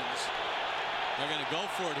 Falcons, they're going to go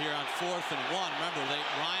for it here on 4th and 1. Remember,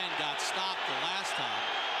 Ryan got stopped the last time.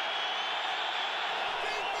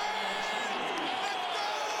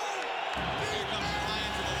 Here comes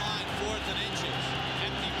Ryan to the line, 4th and inches.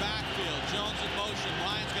 Empty backfield. Jones in motion.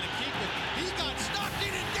 Ryan's going to keep it. He got stopped. He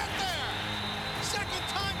didn't get there. Second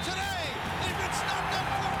time today. They've been stopped on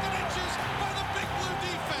 4th and inches by the Big Blue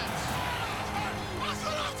defense. That's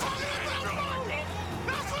what I'm talking about.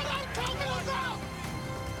 That's what I'm talking about.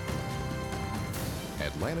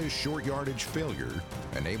 Atlanta's short yardage failure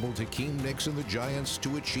enabled Akeem Nicks and the Giants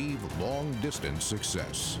to achieve long-distance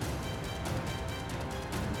success.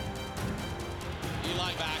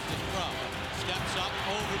 Eli back to throw. Steps up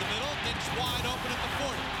over the middle. Nicks wide open at the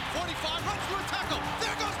 40. 45 runs for a tackle.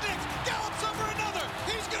 There goes Nicks. Gallops over another.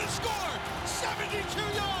 He's going to score. 72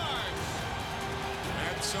 yards.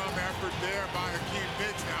 That's some effort there by Akeem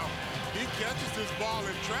Nicks. Now, he catches this ball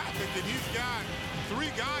in traffic, and he's got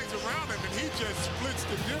 3 guys around him, and he just splits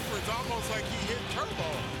the difference, almost like he hit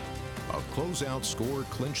turbo. A closeout score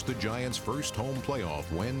clinched the Giants' first home playoff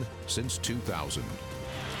win since 2000.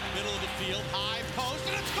 Middle of the field, high post,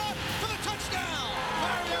 and it's caught for the touchdown.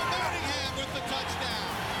 Mario Manningham with the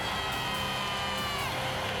touchdown.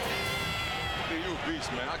 You a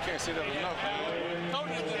beast, man. I can't say that enough, man.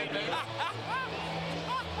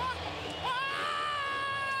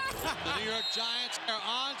 The New York Giants are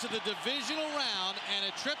on to the divisional round and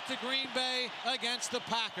a trip to Green Bay against the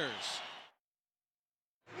Packers.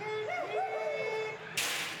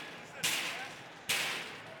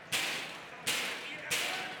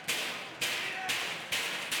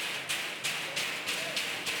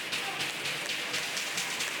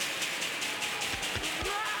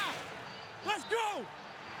 Let's go!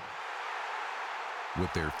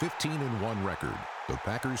 With their 15-1 record, the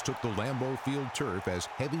Packers took the Lambeau Field turf as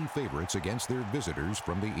heavy favorites against their visitors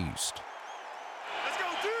from the East. Let's go,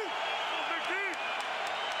 team!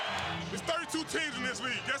 There's 32 teams in this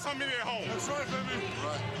league. Guess how many at home? That's right, baby.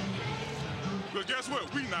 Right. But guess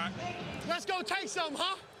what? We not. Let's go take some,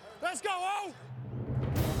 huh? Let's go, oh!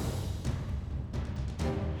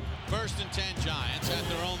 First and 10 Giants at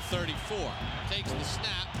their own 34. Takes the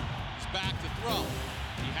snap. He's back to throw.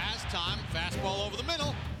 He has time. Fastball over the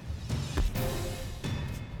middle.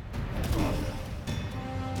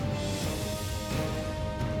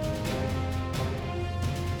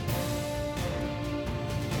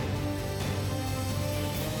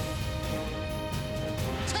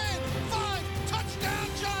 Touchdown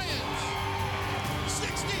Giants!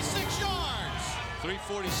 66 yards.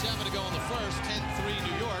 3:47 to go in the first. 10-3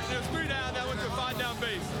 New York. There's 3 down. That went to 5 down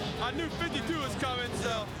base. I knew 52 was coming,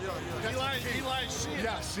 so Eli's seeing it.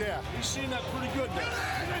 Yes, yeah. He's seen that pretty good now.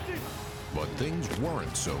 But things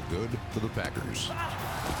weren't so good for the Packers.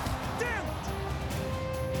 Damn!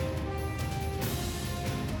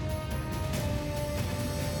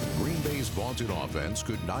 Green Bay's vaunted offense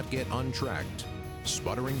could not get untracked,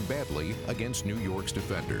 sputtering badly against New York's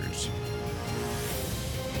defenders.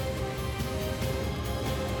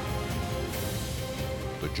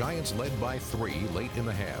 The Giants led by 3 late in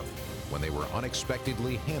the half when they were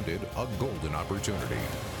unexpectedly handed a golden opportunity.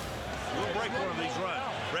 We'll break one of these runs.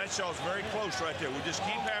 Bradshaw's very close right there. We just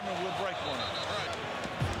keep hammering, we'll break one of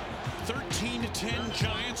them. 13-10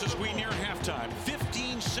 Giants as we near halftime.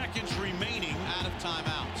 15 seconds remaining. Out of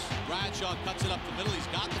timeouts. Bradshaw cuts it up the middle. He's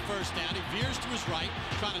got the first down. He veers to his right,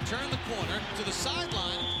 trying to turn the corner to the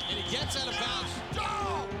sideline, and he gets out of bounds.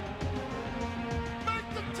 Go! Make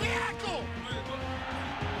the tackle!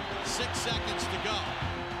 6 seconds to go.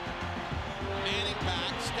 Manning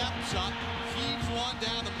back, steps up, heaves one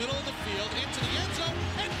down the middle of the field into the end zone,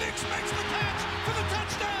 and Nix makes the catch for the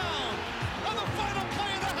touchdown on the final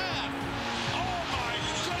play of the half. Oh my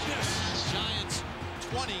goodness! Giants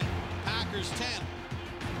 20, Packers 10.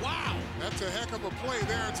 Wow! That's a heck of a play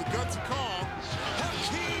there. It's a gutsy call.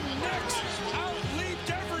 Hakeem Nicks out-leaped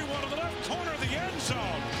everyone to the left corner of the end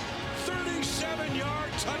zone.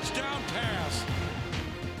 37-yard touchdown pass.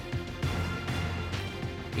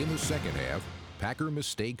 In the second half, Packer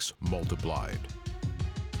mistakes multiplied.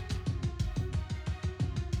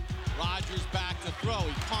 Rodgers back to throw.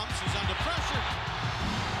 He pumps. He's under pressure.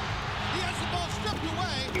 He has the ball stripped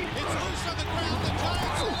away. It's loose on the ground. The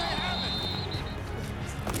Giants only have it.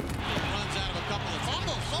 Runs out of a couple of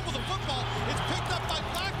fumbles. Fumble the football. It's picked up by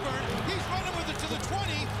Blackburn. He's running with it to the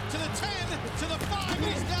 20, to the 10, to the 5.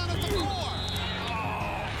 He's down at the 4.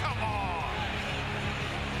 Oh, come on.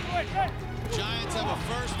 Giants have a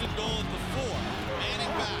first and goal at the 4.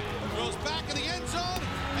 Manning back. Throws back in the end zone,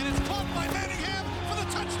 and it's caught by Manningham for the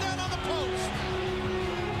touchdown on the post.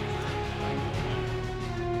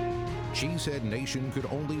 Cheesehead Nation could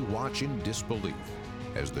only watch in disbelief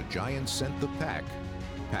as the Giants sent the pack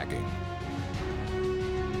packing.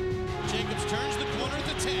 Jacobs turns the corner at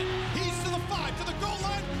the 10. He's to the 5, to the goal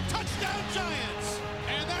line. Touchdown Giants!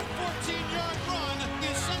 And that 14-yard run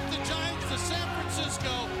is sent the Giants to San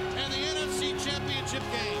Francisco and the NFC Championship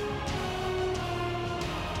game.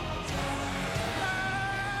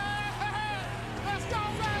 Let's go,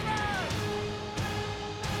 baby!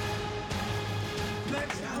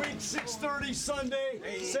 Next week, 6:30 Sunday,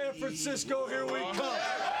 San Francisco, here we come.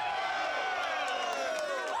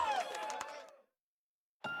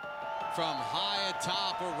 From high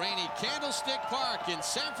atop a rainy Candlestick Park in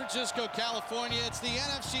San Francisco, California, it's the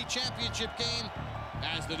NFC Championship game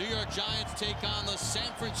as the New York Giants take on the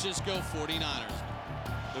San Francisco 49ers.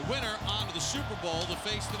 The winner on to the Super Bowl to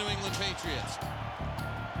face the New England Patriots.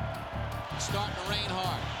 It's starting to rain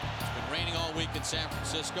hard. It's been raining all week in San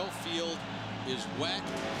Francisco. Field is wet.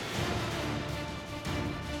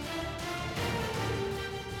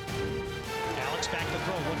 Alex back to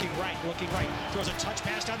throw, looking right. Throws a touch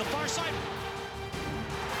pass down the far side.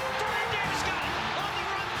 Davis got it. On the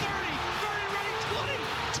run, 30 ready, 20,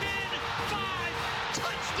 10, 5.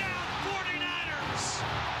 Touchdown, 49ers.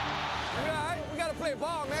 We all right? We got to play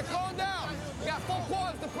ball, man. Calm down. We got 4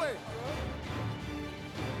 quarters to play.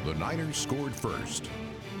 The Niners scored first,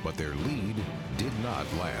 but their lead did not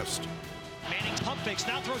last. Manning pump fakes,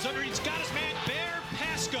 now throws under. He's got his man, Bear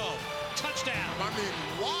Pasco. Touchdown. I mean,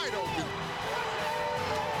 wide open.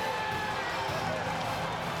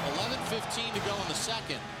 11:15 to go in the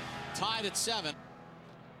second. Tied at 7.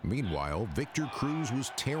 Meanwhile, Victor Cruz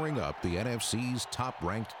was tearing up the NFC's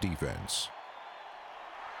top-ranked defense.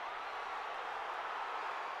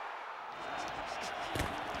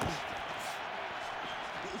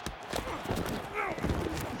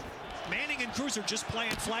 and Cruz are just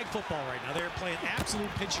playing flag football right now. They're playing absolute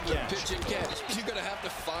pitch and catch. Pitch and catch. You're going to have to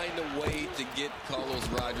find a way to get Carlos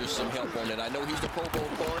Rogers some help on it. I know he's the Pro Bowl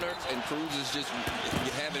corner, and Cruz is just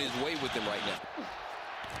having his way with him right now.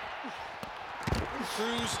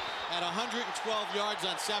 Cruz at 112 yards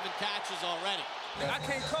on 7 catches already. I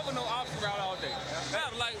can't cover no option route all day.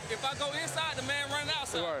 Like, if I go inside, the man running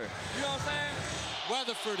outside. Right. You know what I'm saying?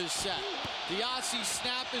 Weatherford is set. The Aussie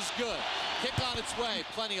snap is good. Kick on its way.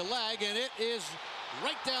 Plenty of leg, and it is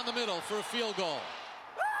right down the middle for a field goal.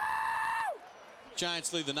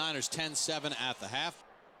 Giants lead the Niners 10-7 at the half.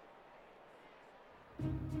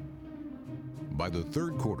 By the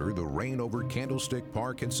third quarter, the rain over Candlestick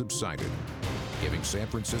Park had subsided, giving San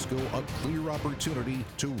Francisco a clear opportunity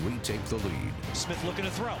to retake the lead. Smith looking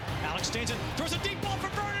to throw. Alex Stanton throws a deep ball for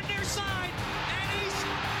Vernon near side, and he's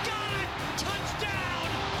got it! Touchdown!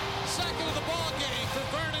 Second of the ball game for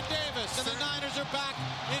Vernon Davis, and the Niners are back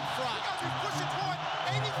in front. He's pushing toward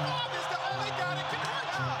 85 is the only guy that can hurt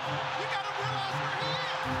you. You got to realize where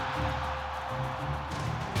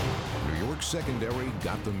he is. New York secondary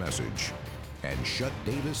got the message and shut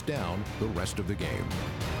Davis down the rest of the game.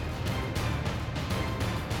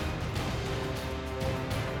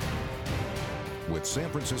 With San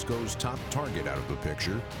Francisco's top target out of the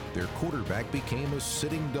picture, their quarterback became a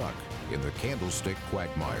sitting duck in the Candlestick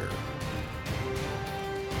quagmire.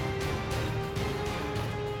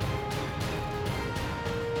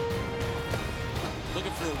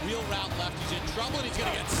 Looking for a wheel route left. He's in trouble, and he's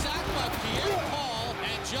going to get sacked by Pierre Paul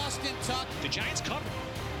and Justin Tuck. The Giants cover,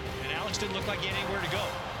 and Alex didn't look like he had anywhere to go.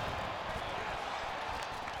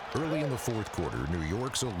 Early in the fourth quarter, New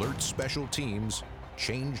York's alert special teams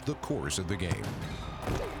changed the course of the game.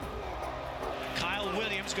 Kyle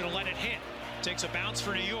Williams going to let it hit. Takes a bounce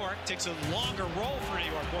for New York. Takes a longer roll for New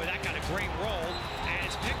York. Boy, that got a great roll. And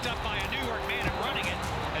it's picked up by a New York man and running it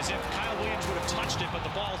as if Kyle Williams would have touched it, but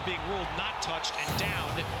the ball is being ruled not touched and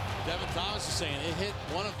downed. Devin Thomas is saying it hit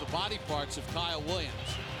one of the body parts of Kyle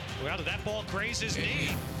Williams. Well, did that ball graze his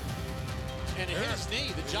knee? And it hit his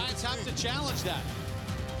knee. The Giants have to challenge that.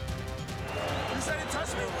 You said it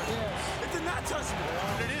touched me? Yes. It did not touch me.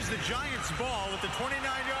 But it is the Giants' ball at the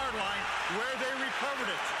 29-yard line where they recovered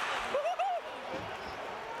it.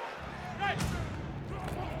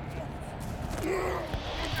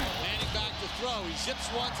 Manning back to throw. He zips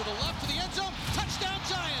one to the left of the end zone. Touchdown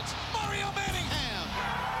Giants. Mario Manningham.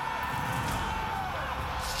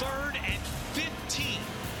 3rd and 15.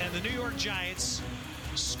 And the New York Giants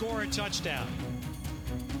score a touchdown.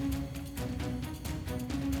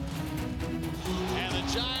 And the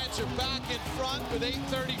Giants are back in front with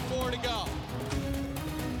 8:34 to go.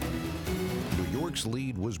 New York's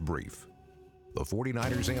lead was brief. The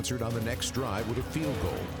 49ers answered on the next drive with a field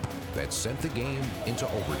goal that sent the game into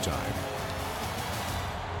overtime.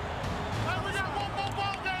 Hey, we got one more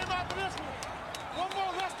ball game after this one. One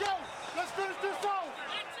more, let's go. Let's finish this off.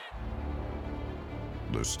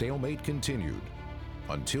 The stalemate continued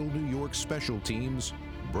until New York's special teams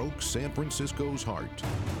broke San Francisco's heart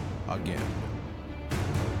again.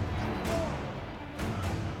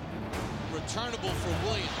 Returnable for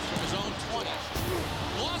Williams from his own 20.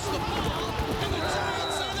 Lost the ball, and the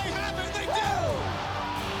Giants say they have it. They do!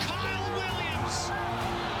 Kyle Williams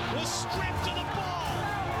was stripped of the ball.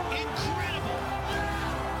 Incredible.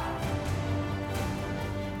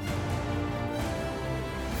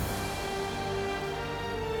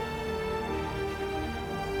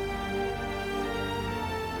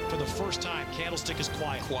 For the first time, Candlestick is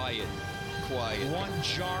quiet. Quiet. One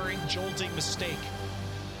jarring, jolting mistake.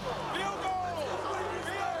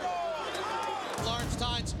 Lawrence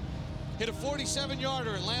Tynes hit a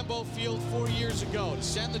 47-yarder in Lambeau Field 4 years ago to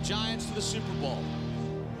send the Giants to the Super Bowl.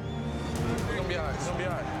 It's going to be all right. It's going to be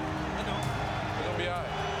all right. I know. It's going to be all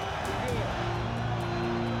right.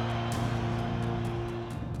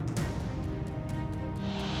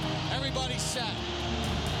 Everybody's set.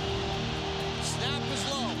 Snap is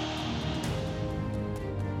low.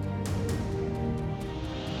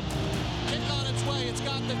 Kick on its way. It's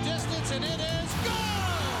got the distance, and it is good!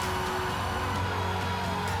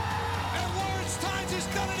 And Lawrence Tynes has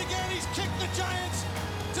done it again. He's kicked the Giants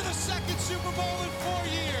to the 2nd Super Bowl in 4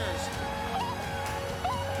 years.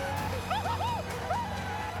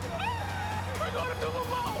 We're going to Super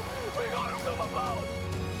Bowl. We're going to Super Bowl.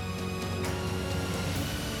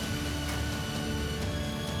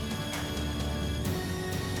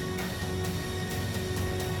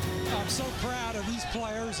 I'm so proud of these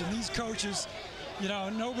players and these coaches. You know,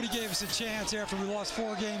 nobody gave us a chance after we lost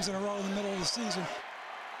 4 games in a row in the middle of the season.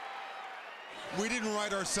 We didn't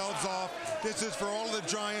write ourselves off. This is for all of the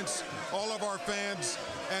Giants, all of our fans,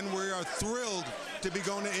 and we are thrilled to be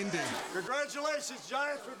going to Indy. Congratulations,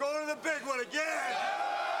 Giants. We're going to the big one again.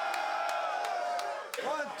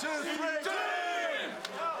 1, 2, 3,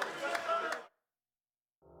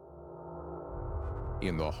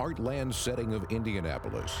 In the heartland setting of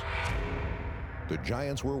Indianapolis, the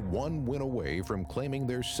Giants were one win away from claiming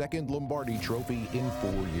their second Lombardi trophy in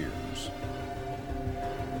 4 years.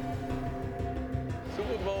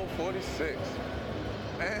 Super Bowl 46.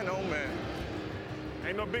 Man, oh man.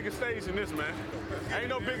 Ain't no bigger stage than this, man. Ain't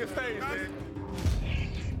no bigger stage, man.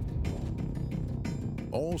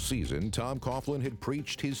 All season, Tom Coughlin had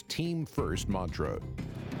preached his team-first mantra.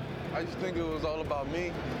 I used to think it was all about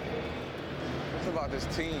me. It's about this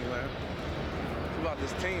team, man. It's about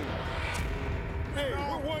this team. Hey,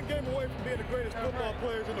 we're one game away from being the greatest football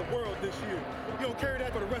players in the world this year. You don't carry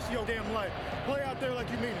that for the rest of your damn life. Play out there like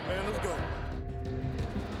you mean it, man. Let's go.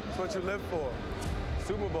 It's what you live for.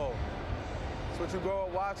 Super Bowl. It's what you grow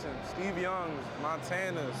up watching. Steve Young's,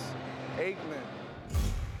 Montana's, Aikman.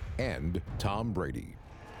 And Tom Brady.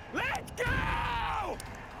 Let's go!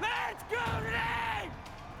 Let's go today!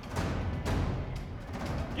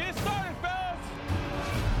 Get it started, fellas.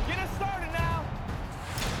 Get it started now.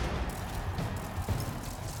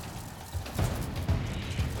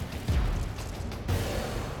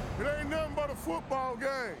 It ain't nothing but a football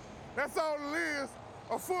game. That's all it is,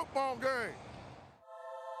 a football game.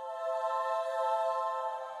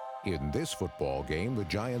 In this football game, the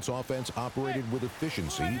Giants' offense operated with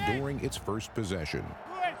efficiency during its first possession.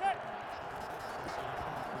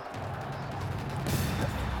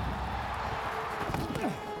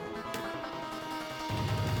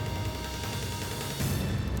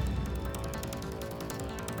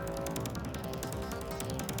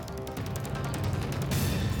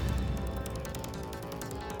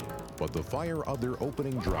 But the fire of their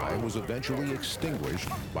opening drive was eventually extinguished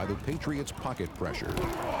by the Patriots' pocket pressure. We're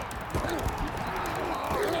gonna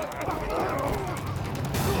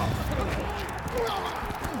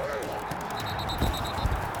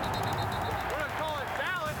call it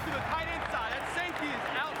balance to the tight end side. That safety is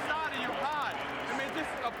outside of your pod. I mean, just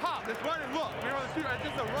a pop. Just run and look.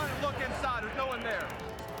 Just a run and look inside. There's no one there.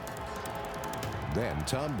 Then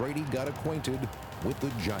Tom Brady got acquainted with the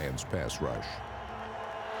Giants' pass rush.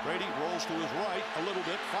 Brady rolls to his right a little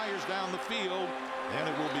bit, fires down the field, and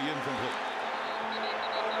it will be incomplete.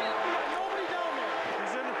 Nobody down there.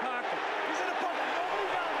 He's in the pocket. He's in the pocket. Nobody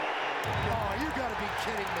down there. Oh, you got to be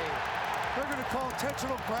kidding me. They're going to call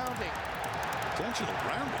intentional grounding. Intentional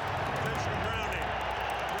grounding? Intentional grounding.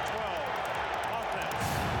 Number 12. Offense.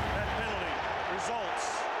 That penalty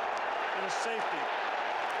results in a safety.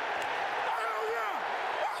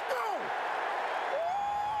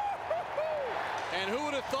 And who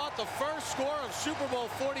would have thought the first score of Super Bowl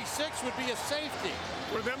 46 would be a safety?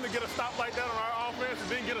 For them to get a stop like that on our offense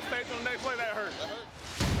and then get a safety on the next play, that hurt.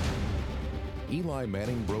 Eli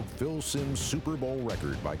Manning broke Phil Simms' Super Bowl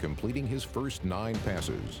record by completing his first 9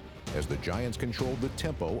 passes as the Giants controlled the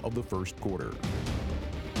tempo of the first quarter.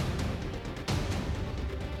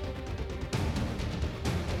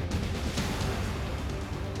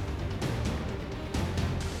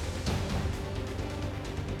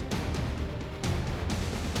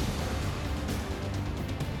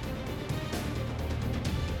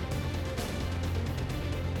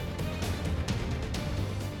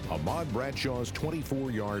 Ahmad Bradshaw's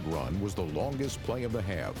 24-yard run was the longest play of the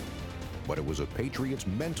half, but it was a Patriots'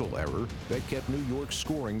 mental error that kept New York's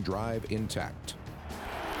scoring drive intact.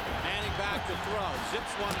 Manning back to throw,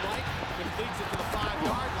 zips one right, completes it to the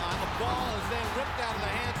 5-yard line. The ball is then ripped out of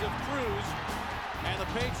the hands of Cruz, and the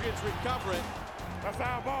Patriots recover it. That's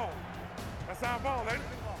our ball. That's our ball, ain't it?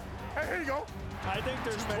 Hey, here you go. I think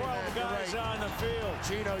there's 12 guys on the field.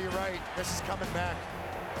 Gino, you're right. This is coming back.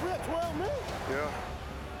 We have 12 men. Yeah.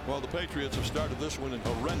 Well, the Patriots have started this one in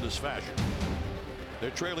horrendous fashion. They're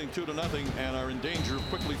trailing 2-0 and are in danger of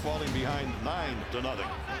quickly falling behind 9-0.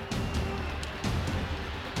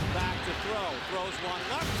 Back to throw, throws one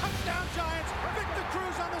left, touchdown Giants, Victor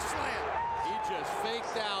Cruz on the slant. He just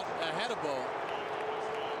faked out ahead of Bo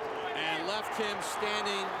and left him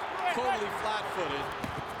standing totally flat-footed.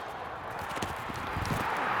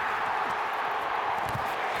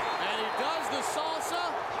 And he does the salsa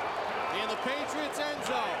in the Patriots end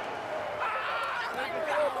zone.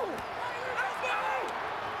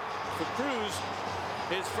 For Cruz,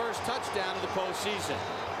 his first touchdown of the postseason.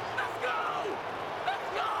 Let's go! Let's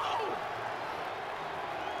go!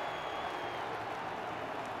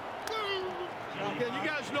 Yeah, you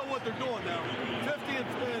guys know what they're doing now. 50 and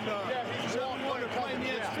 71, they're playing the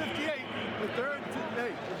edge. 58, but they're in,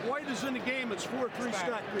 hey, if White is in the game, it's 4-3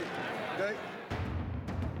 stack B, okay?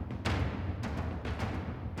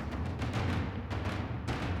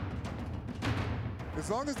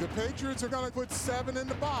 As long as the Patriots are going to put 7 in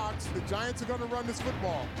the box, the Giants are going to run this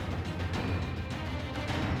football.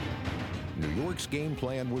 New York's game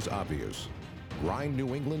plan was obvious. Grind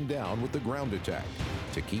New England down with the ground attack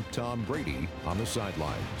to keep Tom Brady on the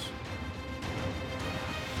sidelines.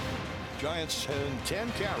 Giants had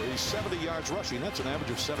 10 carries, 70 yards rushing. That's an average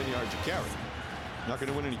of 7 yards a carry. Not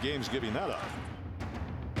going to win any games giving that up.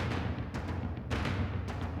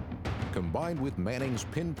 Combined with Manning's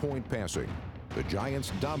pinpoint passing, the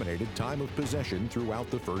Giants dominated time of possession throughout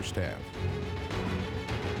the first half.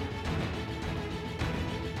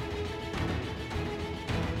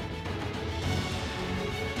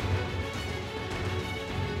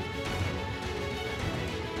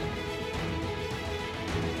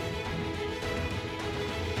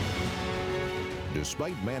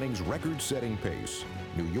 Despite Manning's record-setting pace,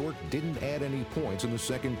 New York didn't add any points in the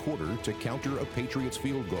second quarter to counter a Patriots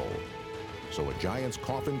field goal. So a Giants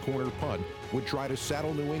coffin corner punt would try to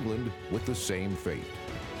saddle New England with the same fate.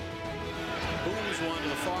 Boone's one to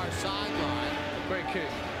the far sideline. Great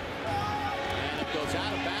kick. And it goes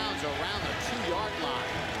out of bounds around the 2-yard line.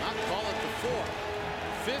 I'll call it the 4.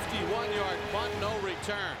 51-yard punt, no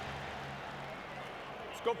return.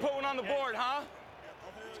 Let's go put one on the board, huh?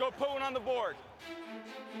 Let's go put one on the board.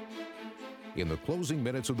 In the closing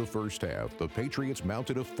minutes of the first half, the Patriots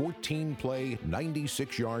mounted a 14-play,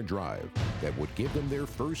 96-yard drive that would give them their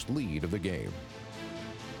first lead of the game.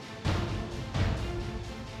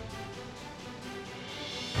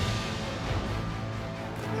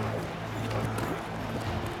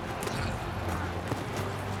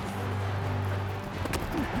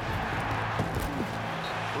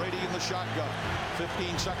 Brady in the shotgun.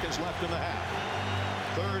 15 seconds left in the half.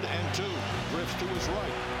 3rd and 2. Drifts to his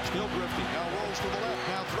right. Still drifting. Now rolls to the left.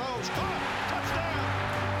 Now throws. Caught. Touchdown!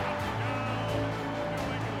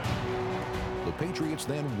 The Patriots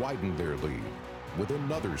then widened their lead with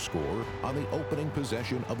another score on the opening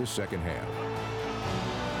possession of the second half.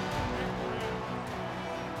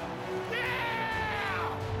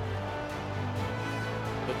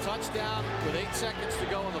 The touchdown with 8 seconds to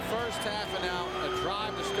go in the first half, and now a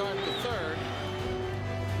drive to start the third.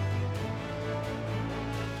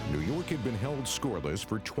 New York had been held scoreless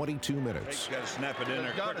for 22 minutes. Got to snap it in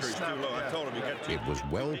there quicker. He's too low. I told him he got to. It was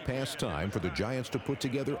well past time for the Giants to put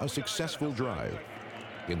together a successful drive.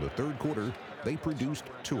 In the third quarter, they produced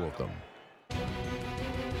 2 of them.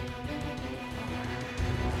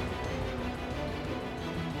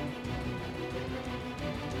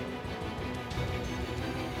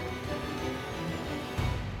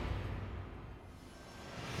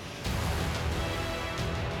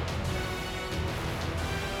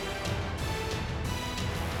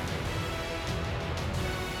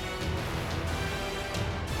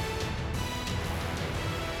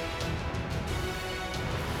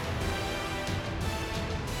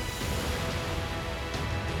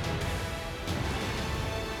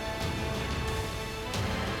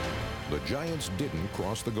 The Giants didn't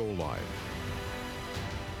cross the goal line,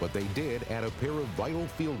 but they did add a pair of vital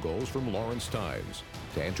field goals from Lawrence Tynes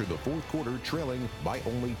to enter the fourth quarter trailing by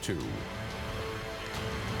only 2.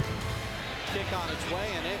 Kick on its way,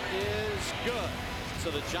 and it is good.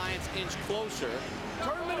 So the Giants inch closer.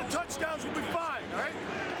 Turn them into touchdowns, we'll be fine, all right?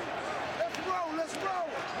 Let's roll, let's roll.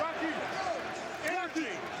 Rocky, energy.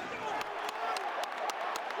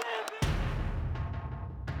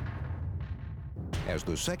 As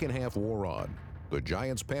the second half wore on, the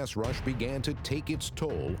Giants' pass rush began to take its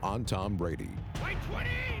toll on Tom Brady. White 20!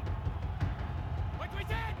 White 20!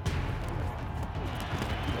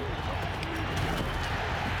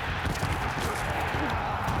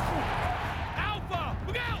 Alpha!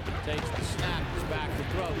 Look out! Takes the snap, he's back to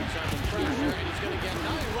throw. He's under pressure, and he's going to get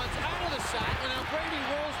now. He runs out of the sack, and now Brady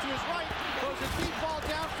rolls to his right. Throws a deep ball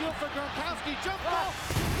downfield for Gronkowski. Jump ball!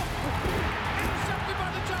 Intercepted by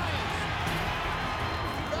the Giants.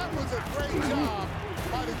 That was a great job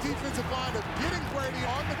by the defensive line of getting Brady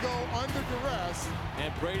on the go under duress.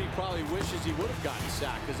 And Brady probably wishes he would have gotten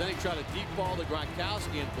sacked, because then he tried a deep ball to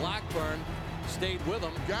Gronkowski, and Blackburn stayed with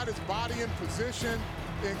him. Got his body in position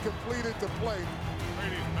and completed the play.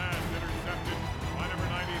 Brady's pass intercepted by number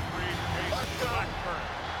 93, Chase Blackburn.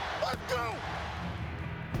 Let's go!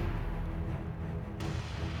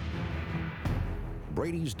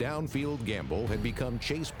 Brady's downfield gamble had become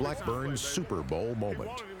Chase Blackburn's Super Bowl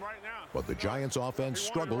moment. But the Giants' offense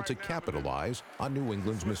struggled to capitalize on New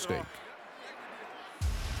England's mistake.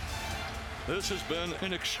 This has been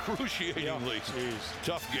an excruciatingly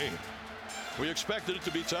tough game. We expected it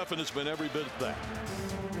to be tough, and it's been every bit of that.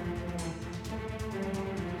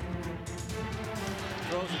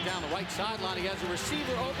 Throws it down the right sideline. He has a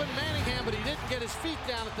receiver open, Manningham, but he didn't get his feet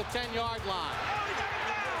down at the 10-yard line.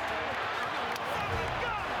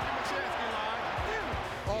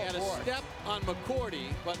 He had a step on McCourty,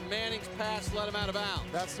 but Manning's pass let him out of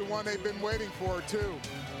bounds. That's the one they've been waiting for, too.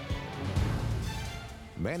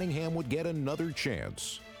 Manningham would get another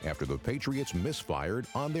chance after the Patriots misfired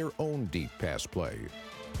on their own deep pass play.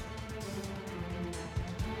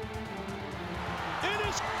 It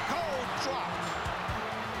is cold drop.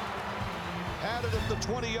 Had it at the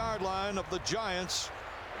 20-yard line of the Giants.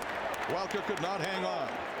 Welker could not hang on.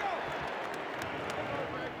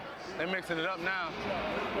 They're mixing it up now.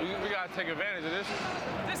 We got to take advantage of this.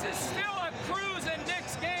 This is still a Cruz and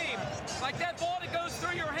Nick's game. Like that ball that goes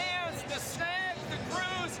through your hands, the snag, the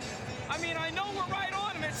Cruz. I mean, I know we're right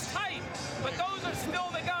on him. It's tight, but those are still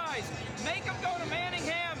the guys. Make them go to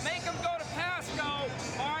Manningham. Make them go to Pasco.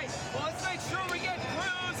 All right, well, let's make sure we get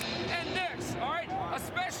Cruz and Nix, all right?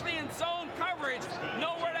 Especially in zone coverage.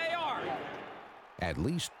 Know where they are. At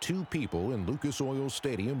least two people in Lucas Oil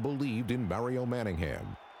Stadium believed in Mario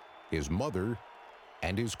Manningham, his mother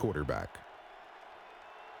and his quarterback.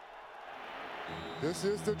 This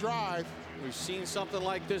is the drive. We've seen something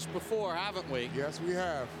like this before, haven't we? Yes, we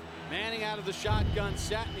have. Manning out of the shotgun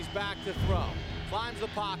set, and he's back to throw. Climbs the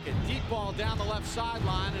pocket, deep ball down the left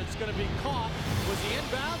sideline, and it's going to be caught. Was he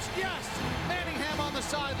inbounds? Yes! Manningham on the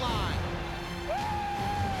sideline.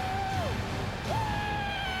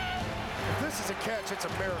 If this is a catch, it's a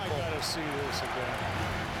miracle. I gotta see this again.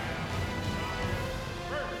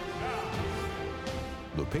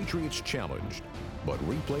 The Patriots challenged, but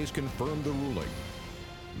replays confirmed the ruling.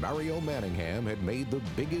 Mario Manningham had made the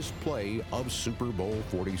biggest play of Super Bowl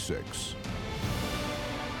 46.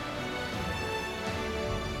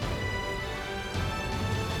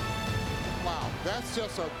 Wow, that's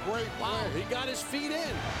just a great play. Wow, he got his feet in.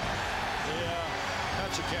 Yeah,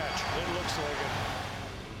 that's a catch. It looks like it.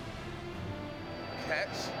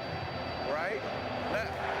 Catch, right,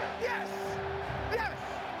 left. Yes! Yes!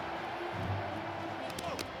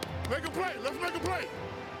 Make a play. Let's make a play.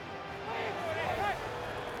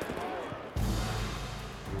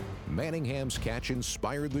 Manningham's catch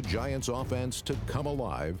inspired the Giants' offense to come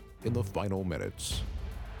alive in the final minutes.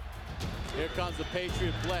 Here comes the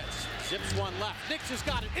Patriot blitz. Zips one left. Nix has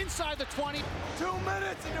got it inside the 20. 2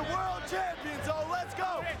 minutes and you're world champions, oh, let's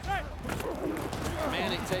go!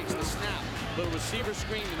 Manning takes the snap. Little receiver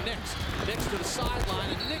screen to Nix. Nix to the sideline,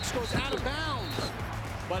 and Nix goes out of bounds.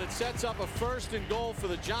 But it sets up a 1st and goal for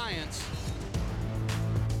the Giants.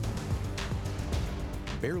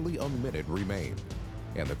 Barely a minute remained,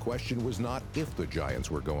 and the question was not if the Giants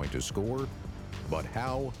were going to score, but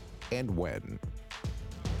how and when.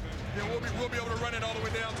 Then we'll be able to run it all the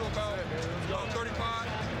way down to about 35.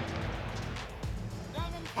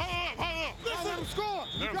 Hold up. You gotta let him score.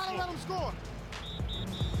 You gotta let him score.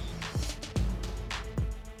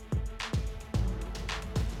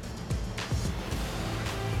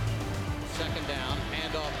 Second down,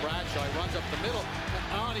 handoff Bradshaw. He runs up the middle.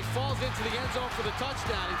 And he falls into the end zone for the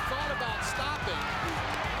touchdown. He thought about stopping,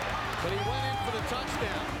 but he went in for the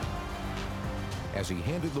touchdown. As he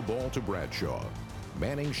handed the ball to Bradshaw,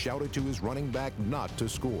 Manning shouted to his running back not to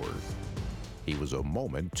score. He was a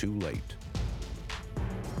moment too late.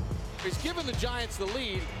 He's given the Giants the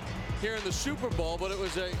lead here in the Super Bowl, but it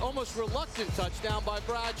was an almost reluctant touchdown by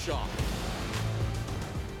Bradshaw.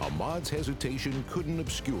 Ahmad's hesitation couldn't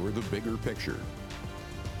obscure the bigger picture.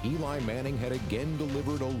 Eli Manning had again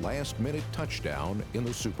delivered a last-minute touchdown in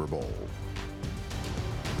the Super Bowl.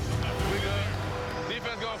 We good.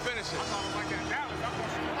 Defense gonna finish it.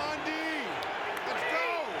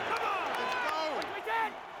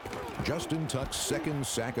 Justin Tuck's second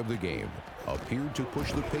sack of the game appeared to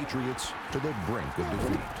push the Patriots to the brink of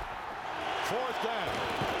defeat. 4th down.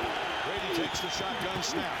 Brady takes the shotgun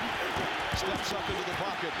snap. Steps up into the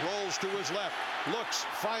pocket, rolls to his left, looks,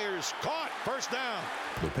 fires, caught, 1st down.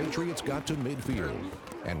 The Patriots got to midfield,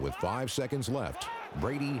 and with 5 seconds left,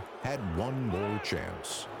 Brady had one more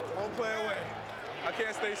chance. One play away. I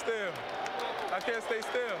can't stay still. I can't stay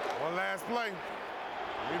still. One last play.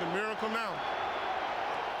 Need a miracle now.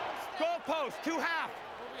 Goalpost, 2 half.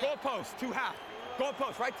 Goalpost, 2 half.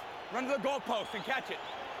 Goalpost, right? Run to the goalpost and catch it.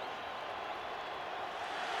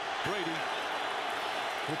 Brady,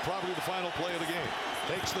 with probably the final play of the game,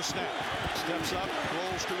 takes the snap, steps up,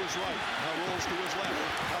 rolls to his right, now rolls to his left,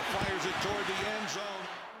 now fires it toward the end zone.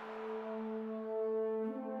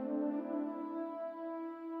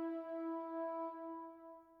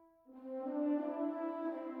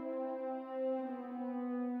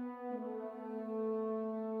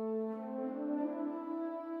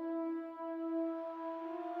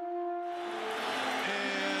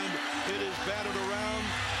 batted around.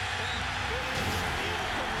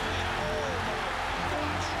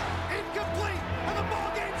 Incomplete, and the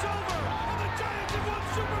ball game's over, and the Giants have won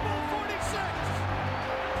Super Bowl 46.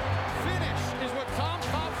 Finish is what Tom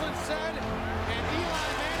Coughlin said, and Eli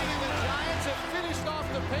Manning and the Giants have finished off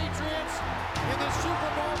the Patriots in the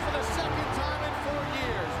Super Bowl for the second time in 4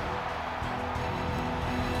 years.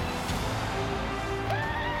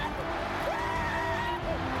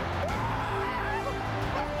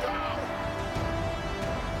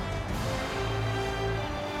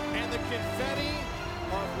 And the confetti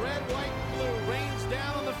of red, white, and blue rains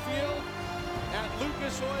down on the field at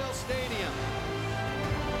Lucas Oil Stadium.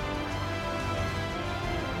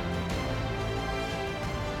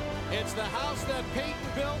 It's the house that Peyton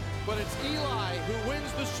built, but it's Eli who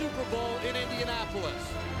wins the Super Bowl in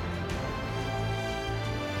Indianapolis.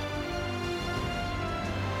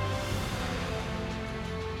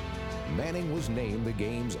 Manning was named the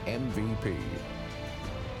game's MVP,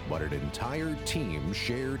 but an entire team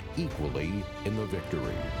shared equally in the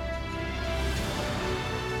victory.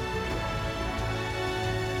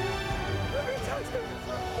 Let me touch him.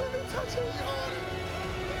 Let me touch him.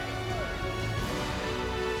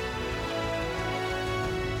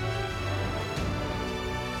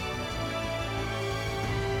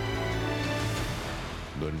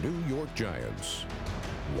 The New York Giants,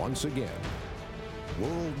 once again,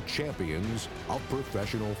 world champions of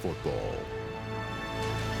professional football.